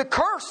 There was the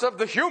curse of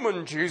the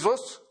human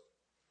Jesus.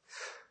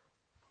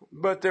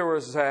 But there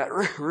was that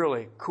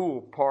really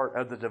cool part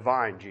of the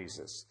divine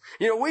Jesus.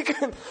 You know,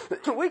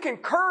 we can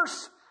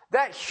curse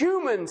that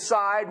human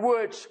side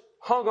which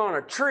hung on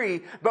a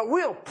tree, but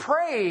we'll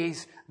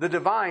praise the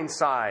divine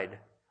side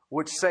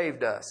which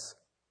saved us.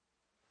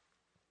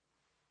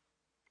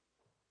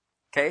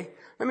 Okay?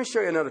 Let me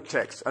show you another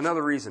text,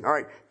 another reason. All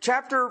right,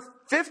 chapter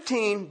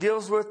 15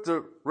 deals with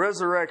the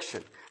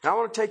resurrection. Now I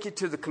want to take you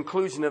to the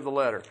conclusion of the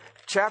letter.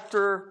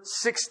 Chapter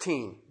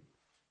 16.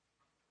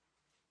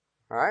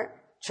 All right?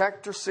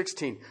 Chapter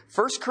 16.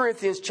 1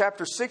 Corinthians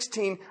chapter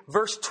 16,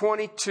 verse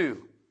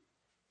 22.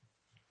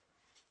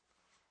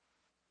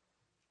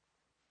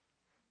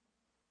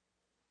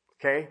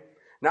 Okay?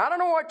 Now I don't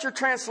know what your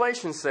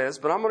translation says,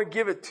 but I'm going to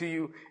give it to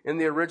you in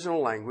the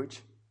original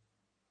language.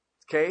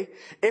 Okay?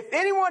 If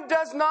anyone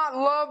does not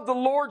love the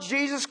Lord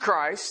Jesus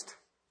Christ,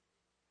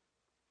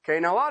 okay,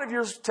 now a lot of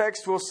your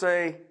text will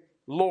say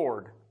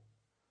Lord.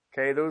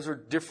 Okay, those are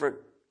different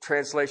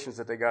translations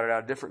that they got it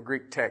out of, different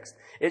Greek text.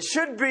 It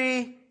should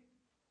be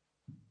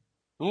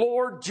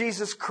Lord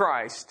Jesus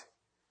Christ.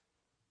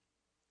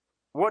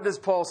 What does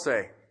Paul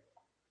say?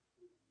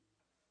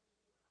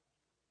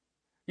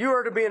 You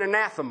are to be an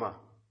anathema.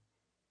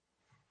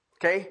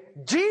 Okay?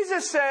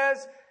 Jesus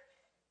says,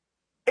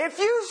 if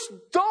you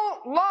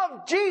don't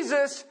love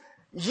Jesus,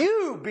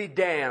 you be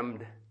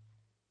damned.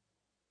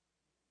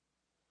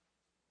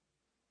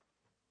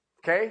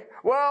 Okay?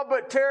 Well,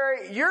 but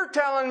Terry, you're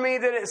telling me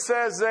that it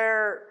says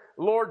there,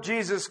 Lord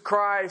Jesus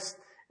Christ,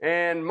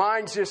 and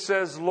mine just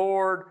says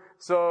Lord.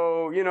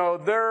 So, you know,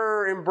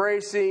 they're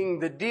embracing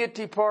the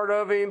deity part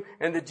of Him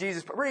and the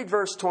Jesus. Read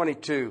verse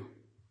 22.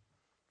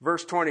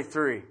 Verse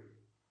 23.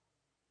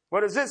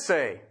 What does it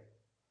say?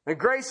 The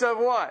grace of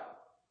what?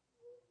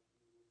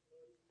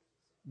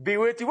 Be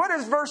with you. What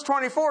does verse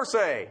 24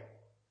 say?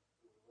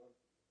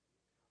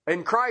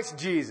 In Christ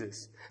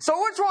Jesus. So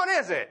which one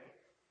is it?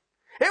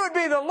 It would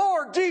be the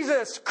Lord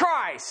Jesus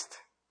Christ.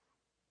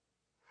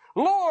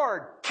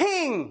 Lord,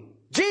 King,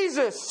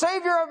 Jesus,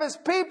 Savior of His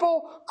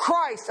people,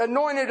 Christ,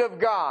 anointed of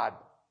God.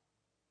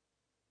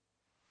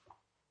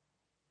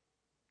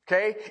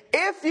 Okay?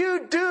 If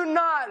you do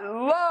not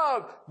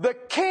love the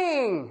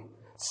King,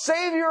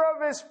 Savior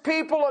of His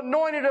people,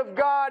 anointed of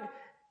God,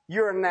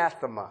 you're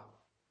anathema.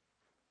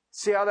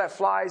 See how that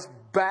flies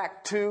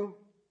back to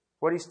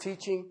what he's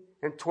teaching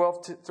in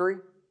 12:3?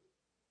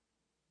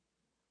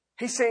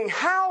 He's saying,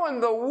 how in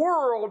the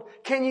world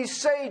can you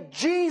say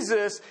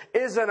Jesus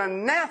is an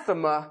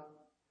anathema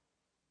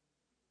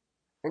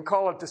and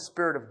call it the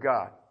Spirit of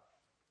God?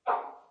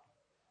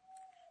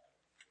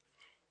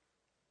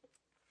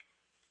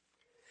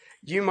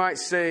 You might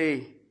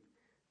say,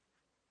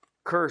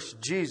 curse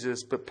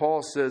Jesus, but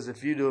Paul says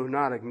if you do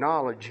not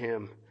acknowledge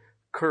Him,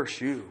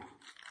 curse you.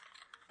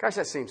 Gosh,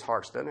 that seems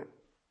harsh, doesn't it?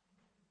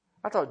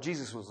 I thought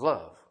Jesus was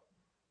love.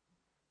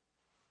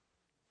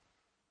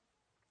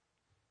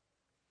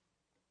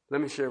 Let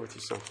me share with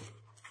you something.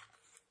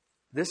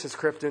 This has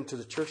crept into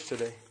the church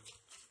today.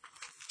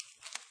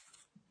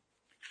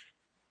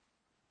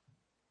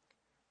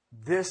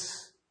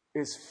 This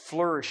is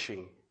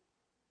flourishing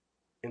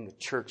in the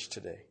church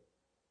today.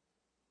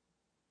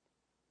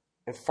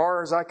 As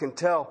far as I can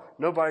tell,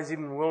 nobody's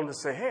even willing to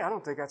say, hey, I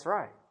don't think that's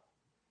right.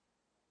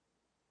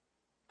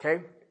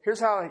 Okay? Here's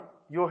how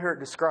you'll hear it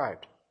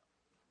described.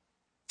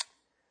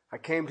 I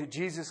came to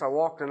Jesus, I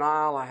walked an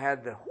aisle, I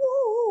had the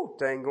woo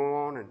thing going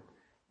on, and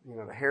you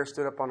know, the hair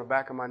stood up on the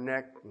back of my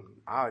neck, and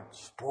I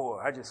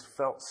just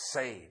felt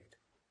saved.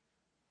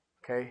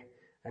 Okay?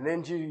 And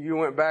then you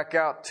went back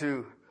out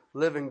to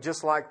living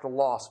just like the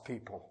lost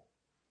people.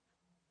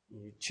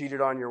 You cheated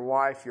on your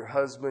wife, your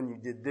husband, you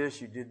did this,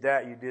 you did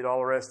that, you did all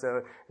the rest of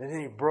it. And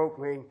then he broke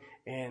me,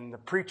 and the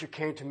preacher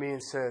came to me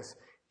and says,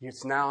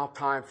 it's now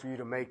time for you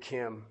to make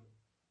Him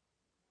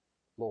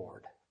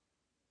Lord.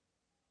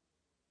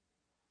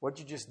 What'd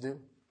you just do?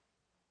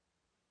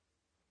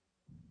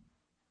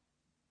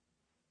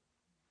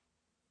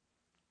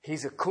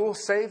 He's a cool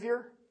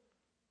Savior,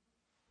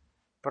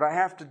 but I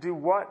have to do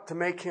what to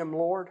make Him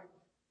Lord?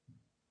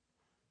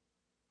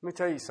 Let me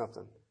tell you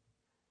something.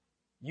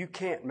 you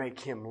can't make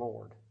Him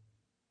Lord.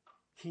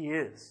 He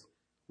is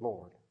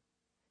Lord.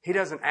 He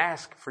doesn't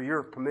ask for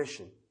your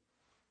permission.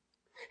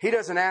 He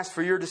doesn't ask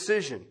for your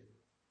decision.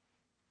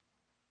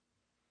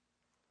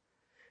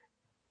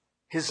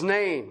 His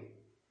name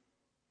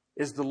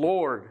is the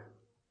Lord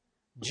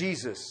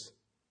Jesus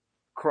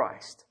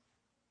Christ.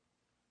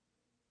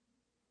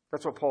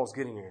 That's what Paul's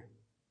getting at.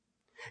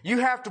 You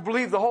have to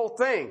believe the whole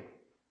thing.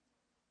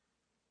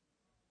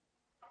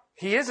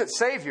 He isn't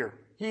Savior.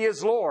 He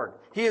is Lord.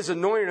 He is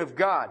anointed of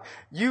God.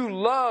 You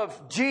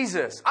love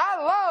Jesus.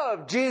 I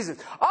love Jesus.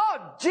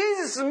 Oh,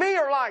 Jesus and me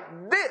are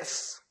like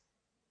this.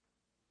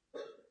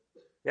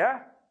 Yeah?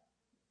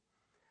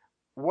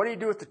 What do you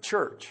do with the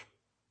church?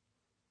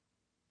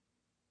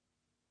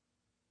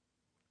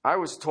 I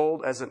was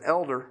told as an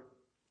elder,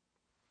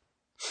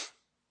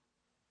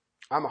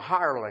 I'm a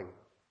hireling.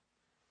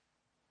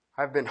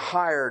 I've been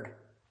hired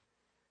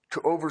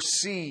to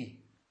oversee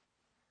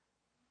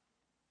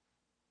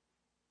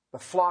the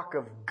flock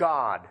of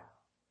God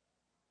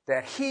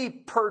that He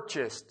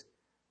purchased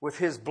with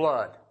His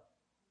blood.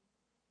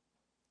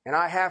 And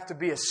I have to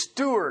be a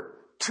steward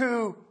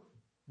to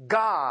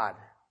God,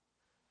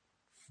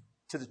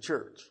 to the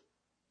church.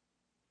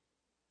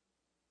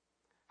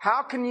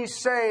 How can you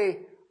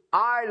say,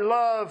 I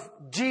love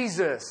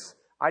Jesus,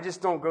 I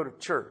just don't go to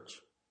church?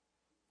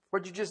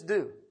 What'd you just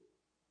do?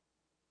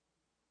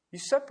 You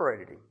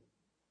separated Him.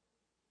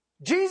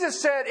 Jesus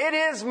said, it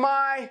is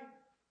my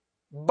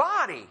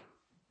body.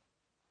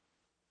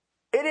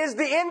 It is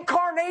the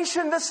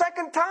incarnation the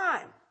second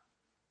time.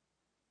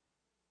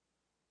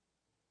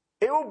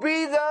 It will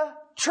be the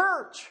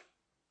church,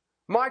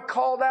 my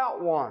called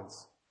out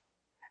ones.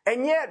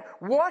 And yet,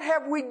 what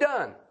have we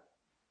done?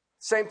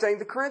 Same thing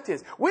the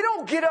Corinthians. We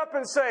don't get up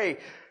and say,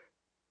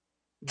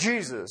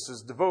 Jesus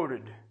is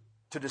devoted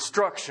to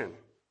destruction.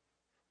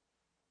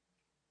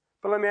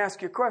 But let me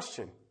ask you a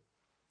question.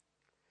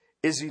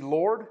 Is He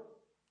Lord?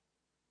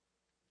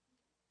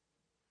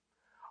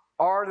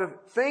 Are the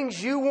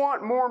things you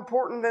want more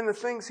important than the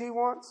things He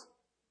wants?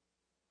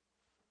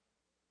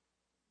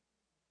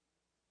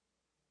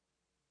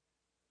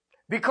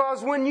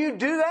 Because when you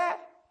do that,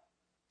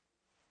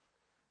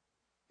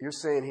 you're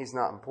saying He's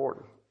not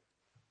important.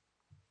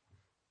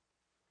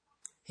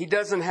 He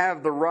doesn't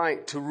have the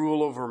right to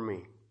rule over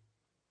me.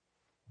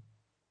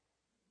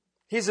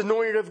 He's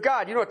anointed of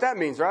God. You know what that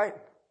means, right?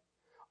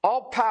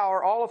 All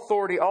power, all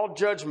authority, all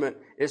judgment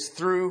is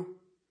through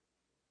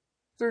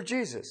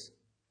Jesus.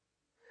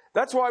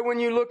 That's why when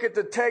you look at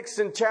the text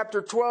in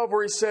chapter 12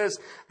 where He says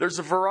there's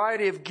a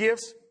variety of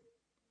gifts,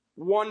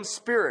 one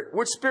Spirit.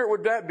 Which Spirit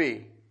would that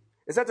be?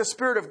 Is that the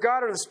Spirit of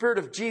God or the Spirit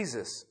of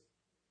Jesus?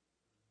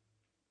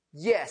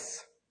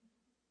 Yes.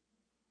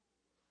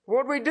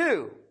 What do we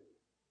do?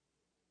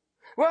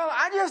 Well,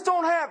 I just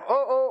don't have...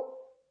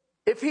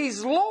 If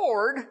He's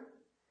Lord,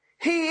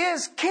 He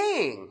is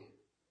King.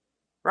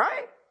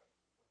 Right?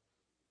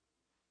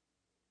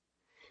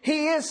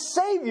 He is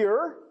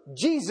Savior,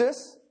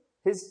 Jesus.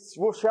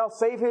 Shall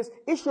save His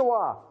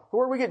Ishua.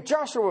 Where do we get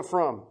Joshua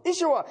from?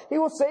 Ishua. He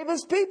will save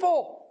His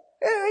people.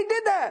 He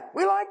did that.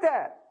 We like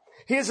that.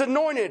 He is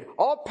anointed.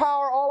 All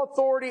power, all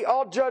authority,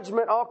 all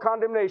judgment, all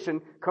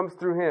condemnation comes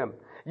through Him.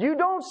 You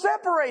don't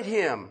separate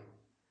Him.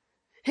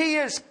 He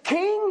is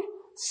King,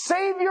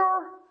 Savior,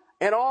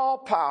 and all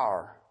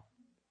power.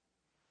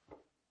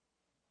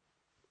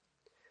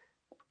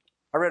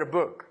 I read a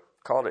book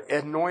called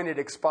Anointed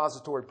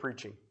Expository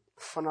Preaching.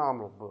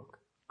 Phenomenal book.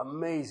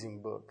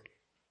 Amazing book.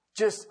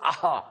 Just,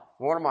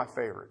 one of my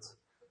favorites.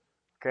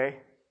 Okay?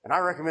 And I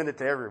recommend it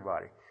to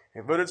everybody.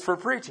 But it's for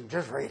preaching.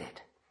 Just read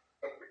it.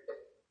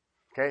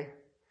 Okay?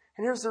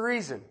 And here's the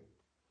reason.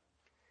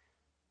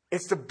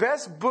 It's the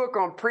best book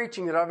on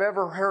preaching that I've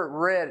ever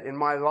read in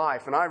my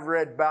life. And I've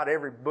read about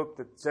every book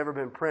that's ever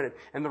been printed.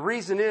 And the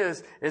reason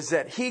is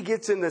that he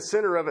gets in the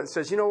center of it and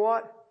says, you know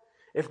what?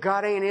 If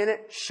God ain't in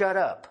it, shut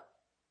up.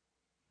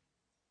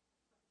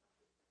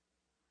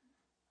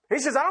 He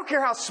says, I don't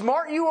care how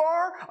smart you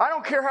are. I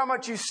don't care how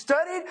much you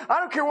studied. I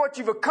don't care what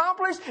you've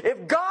accomplished.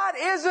 If God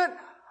isn't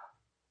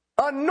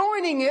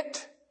anointing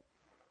it,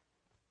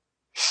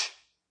 shh.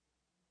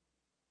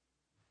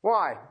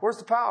 Why? Where's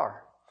the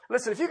power?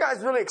 Listen, if you guys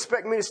really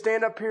expect me to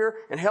stand up here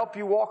and help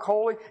you walk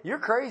holy, you're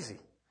crazy.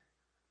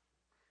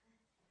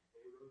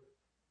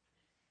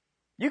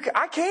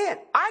 I can't.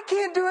 I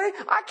can't do it.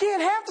 I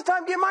can't half the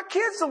time get my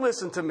kids to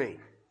listen to me.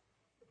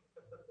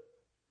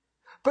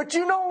 But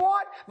you know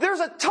what? There's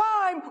a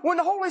time when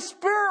the Holy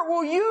Spirit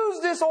will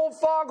use this old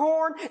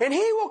foghorn and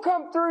He will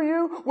come through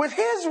you with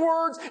His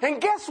words. And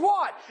guess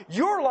what?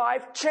 Your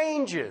life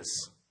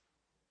changes.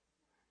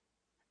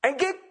 And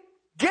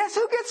guess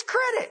who gets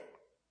credit?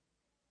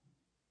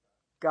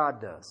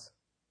 God does.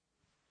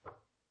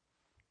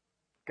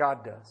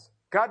 God does.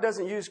 God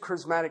doesn't use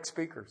charismatic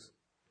speakers.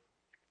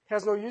 He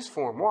has no use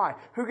for them. Why?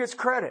 Who gets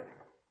credit?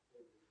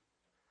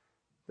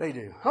 They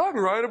do. I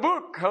can write a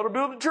book, how to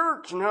build a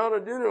church and how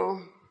to,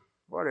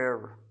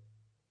 whatever.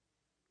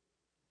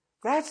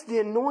 That's the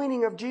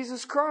anointing of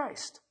Jesus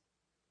Christ.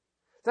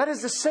 That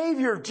is the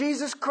Savior,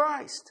 Jesus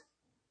Christ.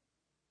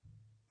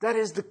 That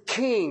is the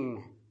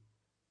King,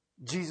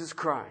 Jesus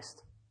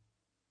Christ.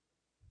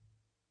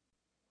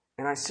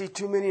 And I see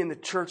too many in the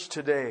church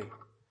today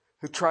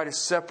who try to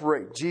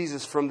separate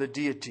Jesus from the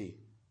deity.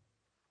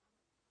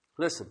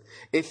 Listen,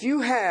 if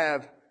you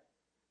have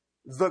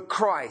the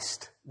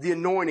Christ, the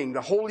anointing,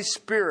 the Holy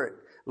Spirit,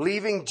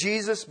 leaving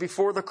Jesus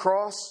before the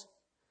cross,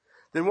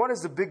 then what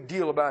is the big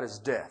deal about his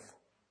death?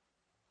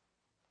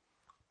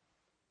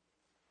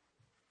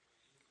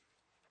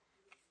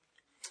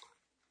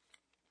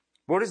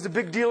 What is the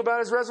big deal about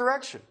his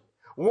resurrection?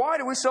 Why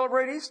do we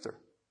celebrate Easter?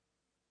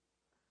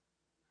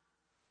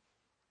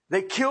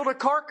 They killed a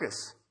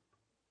carcass.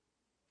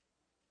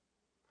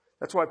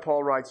 That's why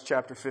Paul writes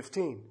chapter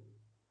 15.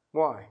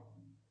 Why?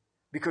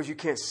 Because you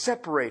can't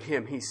separate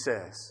him, he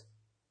says.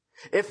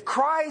 If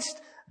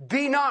Christ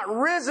be not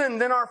risen,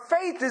 then our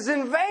faith is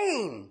in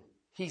vain,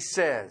 he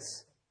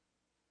says.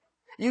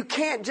 You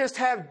can't just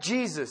have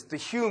Jesus, the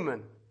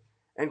human,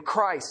 and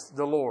Christ,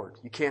 the Lord.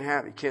 You can't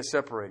have it. You can't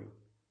separate him.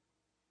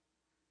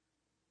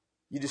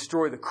 You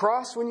destroy the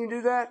cross when you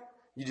do that.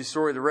 You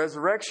destroy the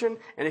resurrection.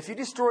 And if you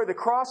destroy the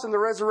cross and the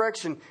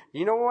resurrection,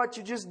 you know what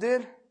you just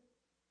did?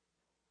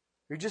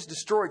 You just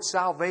destroyed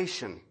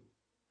salvation.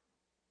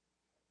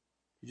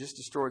 You just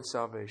destroyed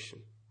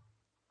salvation.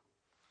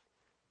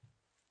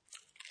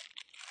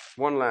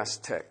 One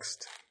last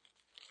text.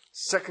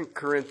 2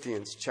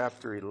 Corinthians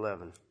chapter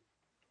 11.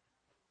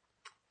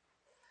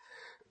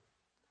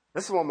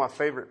 This is one of my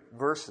favorite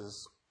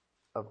verses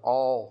of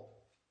all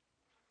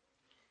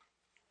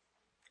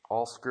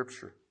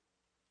Scripture.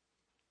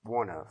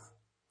 One of.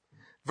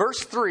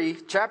 Verse 3,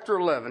 chapter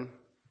 11,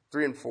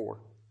 3 and 4.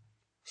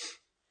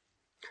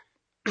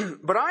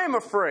 But I am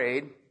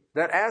afraid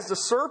that as the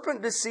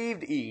serpent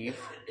deceived Eve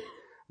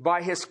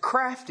by his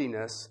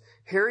craftiness,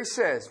 here he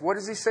says, what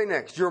does he say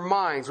next? Your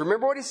minds.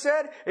 Remember what he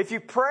said? If you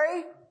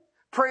pray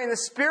in the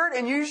Spirit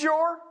and use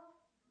your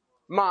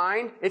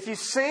mind. If you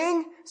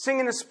sing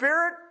in the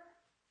Spirit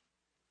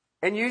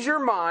and use your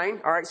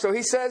mind. All right, so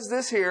he says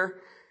this here,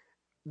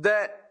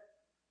 that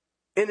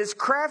in his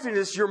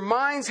craftiness, your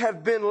minds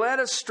have been led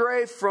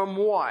astray from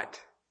what?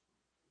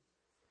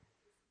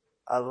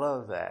 I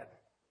love that.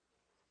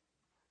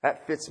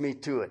 That fits me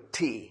to a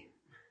T.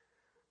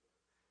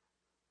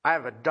 I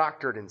have a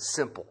doctorate in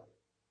simple.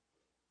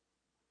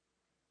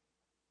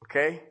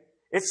 Okay?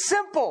 It's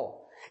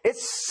simple.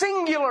 It's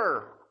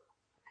singular.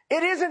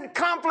 It isn't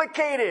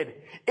complicated.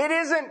 It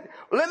isn't,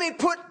 let me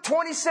put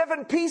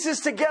 27 pieces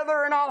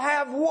together and I'll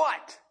have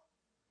what?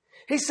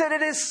 He said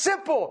it is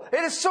simple.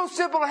 It is so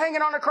simple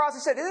hanging on the cross. He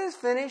said, it is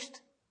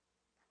finished.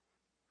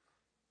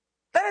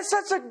 That is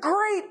such a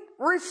great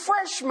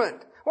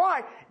refreshment.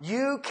 Why?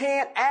 You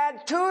can't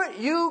add to it.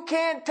 You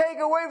can't take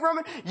away from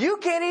it. You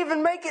can't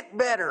even make it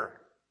better.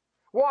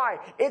 Why?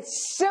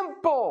 It's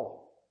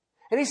simple.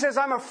 And he says,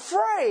 I'm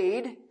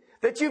afraid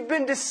that you've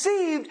been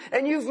deceived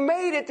and you've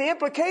made it, the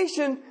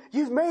implication,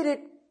 you've made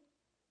it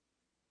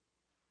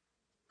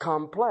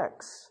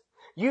complex.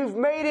 You've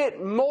made it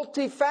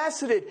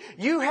multifaceted.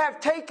 You have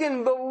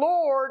taken the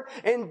Lord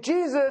and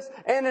Jesus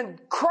and in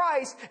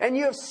Christ and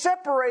you have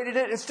separated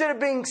it. Instead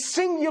of being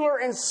singular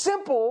and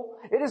simple,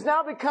 it has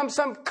now become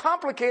some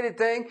complicated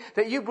thing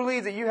that you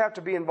believe that you have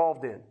to be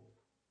involved in.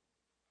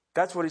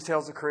 That's what he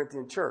tells the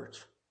Corinthian church.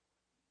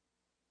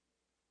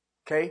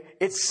 Okay?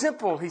 It's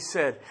simple, he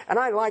said. And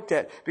I like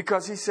that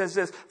because he says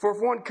this, for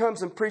if one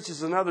comes and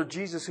preaches another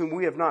Jesus whom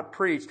we have not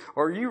preached,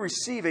 or you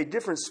receive a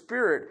different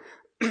spirit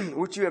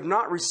which you have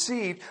not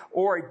received,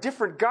 or a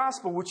different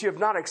gospel which you have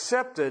not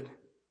accepted,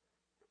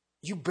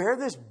 you bear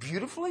this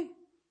beautifully?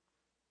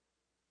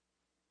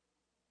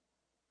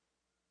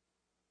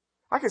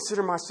 I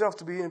consider myself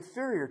to be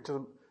inferior to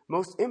the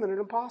most eminent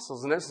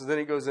apostles. And then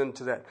he goes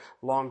into that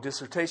long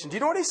dissertation. Do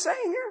you know what he's saying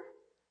here?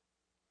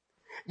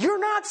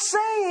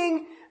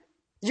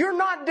 You're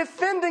not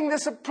defending the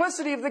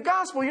simplicity of the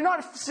gospel. You're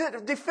not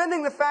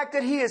defending the fact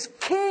that he is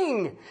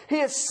king. He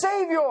is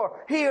savior.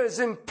 He is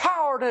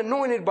empowered and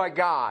anointed by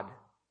God.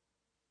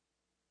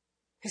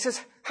 He says,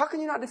 how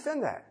can you not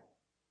defend that?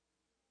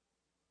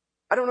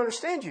 I don't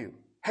understand you.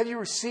 Have you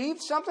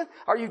received something?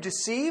 Are you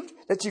deceived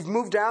that you've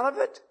moved out of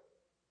it?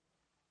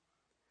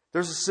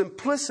 There's a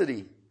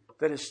simplicity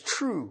that is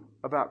true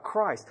about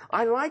Christ.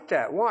 I like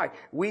that. Why?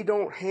 We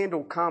don't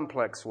handle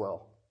complex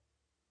well.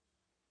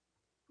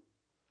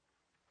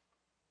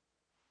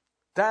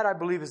 That, I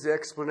believe, is the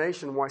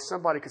explanation why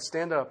somebody could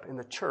stand up in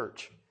the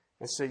church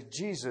and say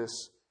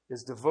Jesus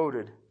is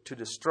devoted to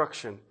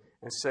destruction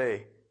and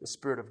say the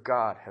Spirit of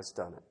God has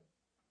done it.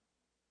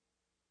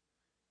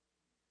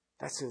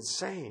 That's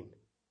insane.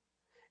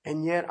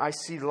 And yet I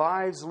see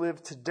lives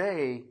lived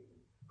today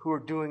who are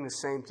doing the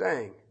same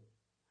thing.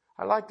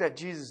 I like that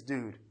Jesus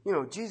dude. You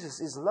know, Jesus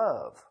is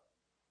love.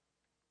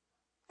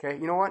 Okay,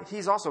 you know what?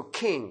 He's also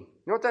king.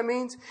 You know what that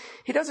means?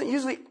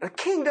 A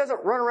king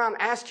doesn't run around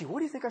and ask you, what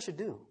do you think I should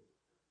do?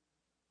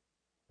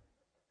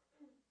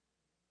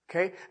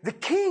 Okay? The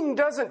king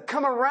doesn't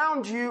come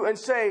around you and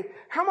say,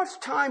 how much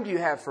time do you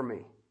have for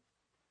me?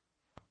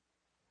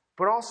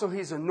 But also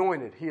he's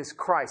anointed. He is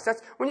Christ.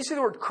 That's when you see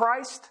the word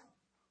Christ,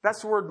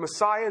 That's the word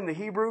Messiah in the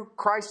Hebrew,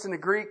 Christ in the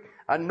Greek,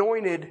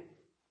 anointed.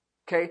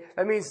 Okay,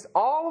 that means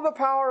all of the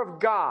power of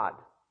God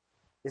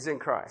is in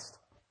Christ.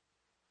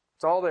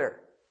 It's all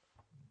there.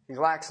 He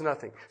lacks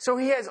nothing. So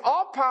He has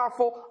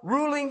all-powerful,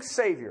 ruling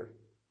Savior.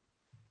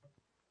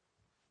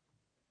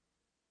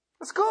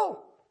 That's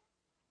cool.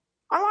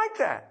 I like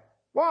that.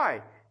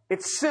 Why?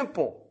 It's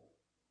simple.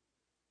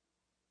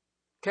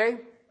 Okay?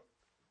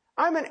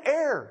 I'm an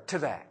heir to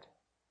that.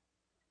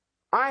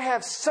 I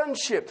have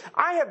sonship.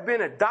 I have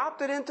been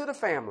adopted into the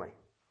family.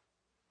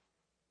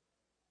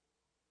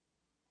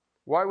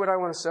 Why would I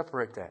want to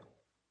separate that?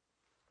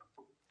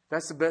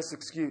 That's the best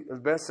excuse, the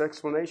best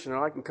explanation,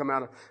 and I can come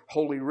out of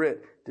Holy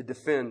Writ to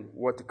defend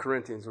what the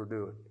Corinthians were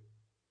doing.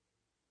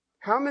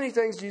 How many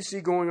things do you see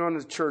going on in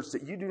the church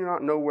that you do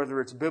not know whether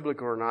it's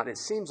biblical or not? It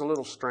seems a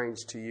little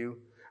strange to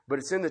you, but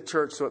it's in the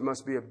church, so it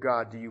must be of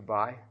God. Do you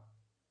buy?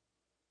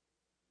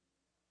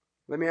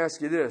 Let me ask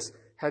you this.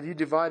 Have you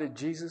divided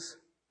Jesus?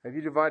 Have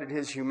you divided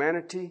His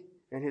humanity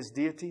and His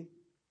deity?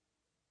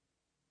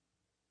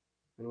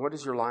 And what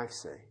does your life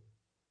say?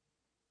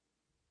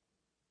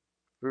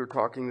 We were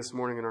talking this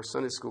morning in our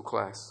Sunday school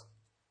class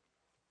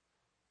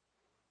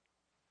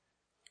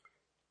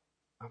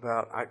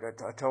about, I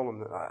told them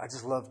that I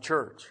just love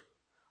church.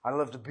 I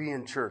love to be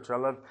in church. We've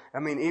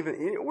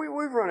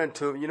run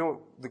into,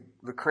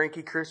 the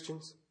cranky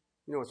Christians.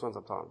 You know which ones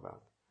I'm talking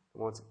about.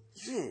 The ones,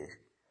 yeah,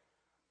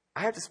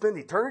 I have to spend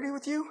eternity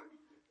with you?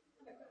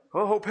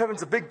 Well, I hope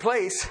heaven's a big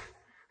place.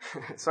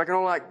 So I can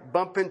only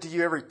bump into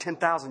you every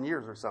 10,000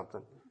 years or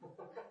something.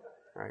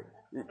 Right?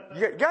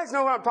 You guys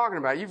know what I'm talking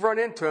about. You've run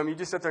into them. You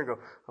just sit there and go,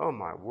 oh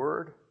my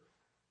word.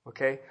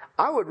 Okay?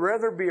 I would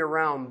rather be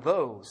around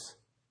those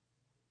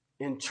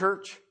in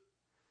church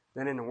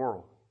than in the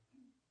world.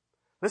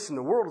 Listen,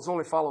 the world is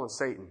only following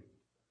Satan.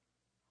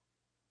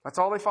 That's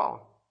all they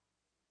follow.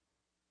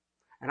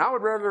 And I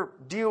would rather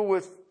deal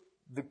with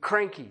the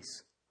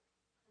crankies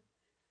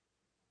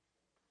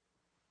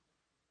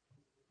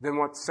than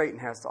what Satan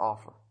has to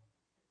offer.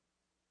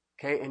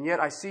 Okay? And yet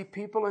I see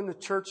people in the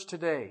church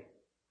today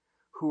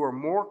who are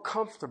more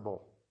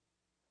comfortable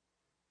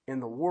in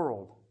the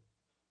world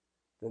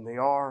than they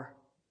are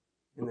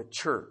in the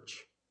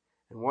church.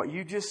 And what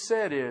you just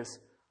said is,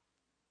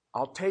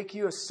 I'll take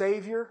you as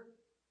Savior,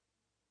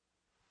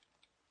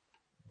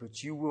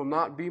 but you will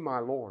not be my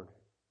Lord.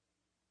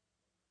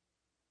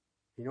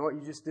 You know what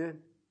you just did?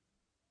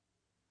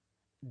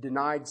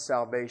 Denied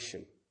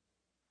salvation.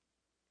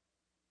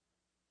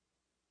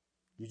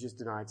 You just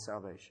denied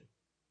salvation.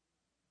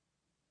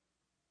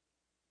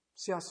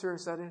 See how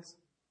serious that is?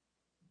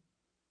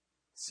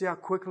 See how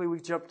quickly we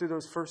jump through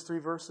those first 3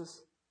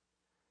 verses?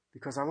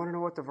 Because I want to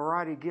know what the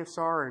variety of gifts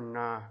are and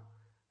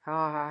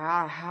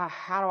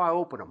how do I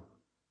open them?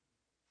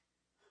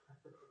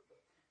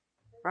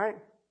 Right?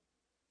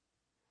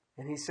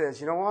 And he says,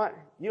 you know what?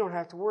 You don't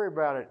have to worry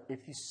about it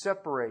if you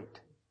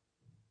separate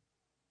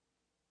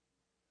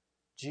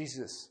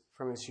Jesus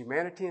from His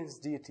humanity and His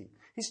deity.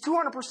 He's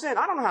 200%.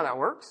 I don't know how that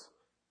works.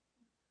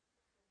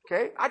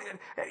 Okay?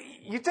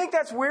 You think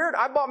that's weird?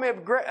 I bought me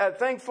a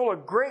thing full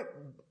of grape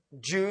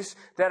juice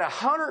that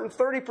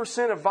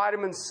 130% of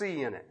vitamin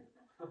C in it.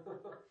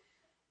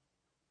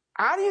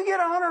 How do you get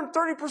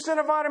 130%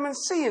 of vitamin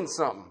C in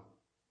something?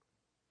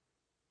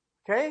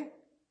 Okay?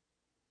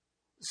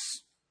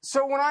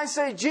 So when I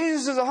say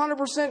Jesus is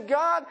 100%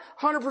 God,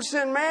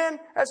 100% man,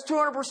 that's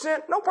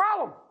 200%, no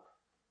problem.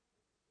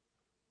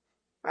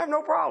 I have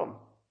no problem.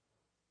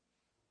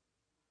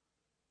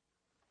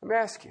 Let me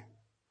ask you,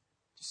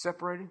 is He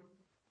separating?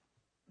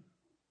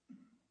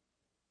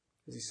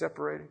 Is He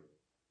separating?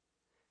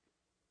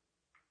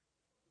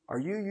 Are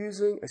you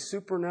using a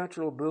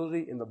supernatural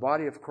ability in the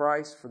body of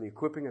Christ for the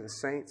equipping of the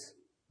saints?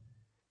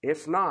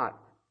 If not,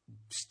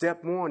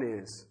 step 1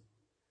 is,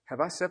 have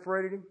I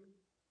separated Him?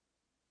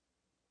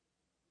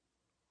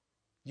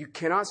 You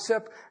cannot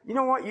you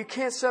know what? You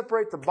can't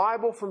separate the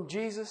Bible from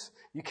Jesus.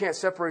 You can't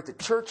separate the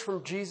church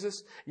from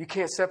Jesus. You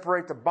can't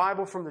separate the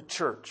Bible from the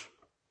church.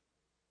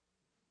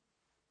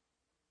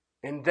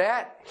 And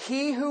that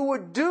he who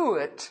would do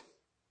it,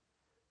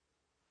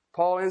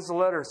 Paul ends the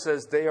letter and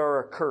says, they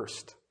are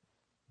accursed.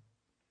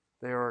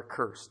 They are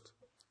accursed.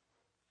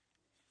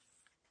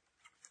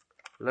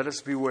 Let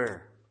us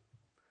beware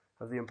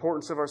of the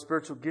importance of our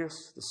spiritual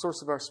gifts, the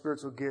source of our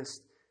spiritual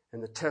gifts,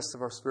 and the test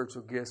of our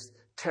spiritual gifts.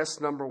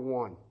 Test number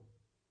 1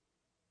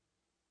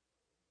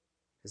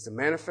 is the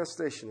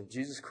manifestation of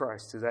Jesus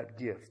Christ through that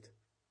gift.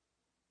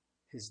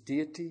 His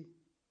deity,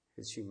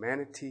 His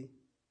humanity,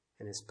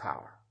 and His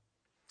power.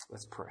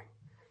 Let's pray.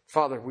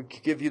 Father, we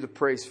give You the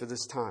praise for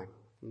this time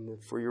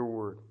and for Your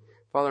word.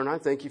 Father, and I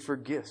thank You for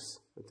gifts.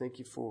 I thank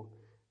You for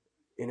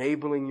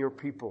enabling Your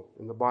people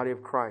in the body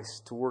of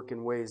Christ to work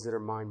in ways that are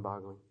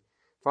mind-boggling.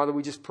 Father,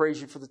 we just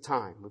praise You for the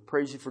time. We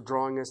praise You for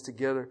drawing us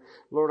together.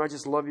 Lord, I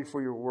just love You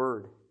for Your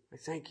word. I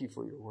thank You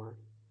for Your word.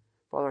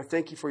 Father, I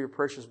thank You for Your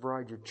precious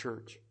bride, Your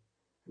church.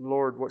 And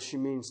Lord, what she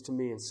means to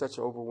me in such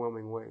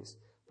overwhelming ways.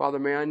 Father,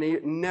 may I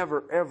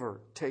never,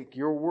 ever take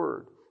Your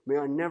word. May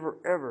I never,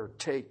 ever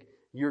take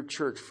Your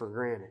church for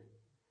granted.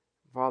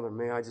 Father,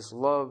 may I just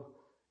love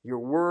your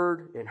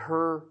word and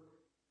her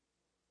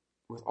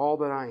with all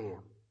that I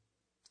am.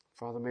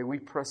 Father, may we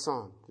press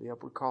on to the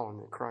upward calling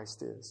that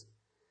Christ is.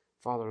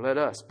 Father, let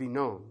us be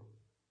known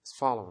as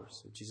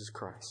followers of Jesus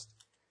Christ.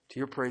 To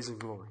your praise and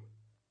glory.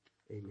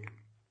 Amen.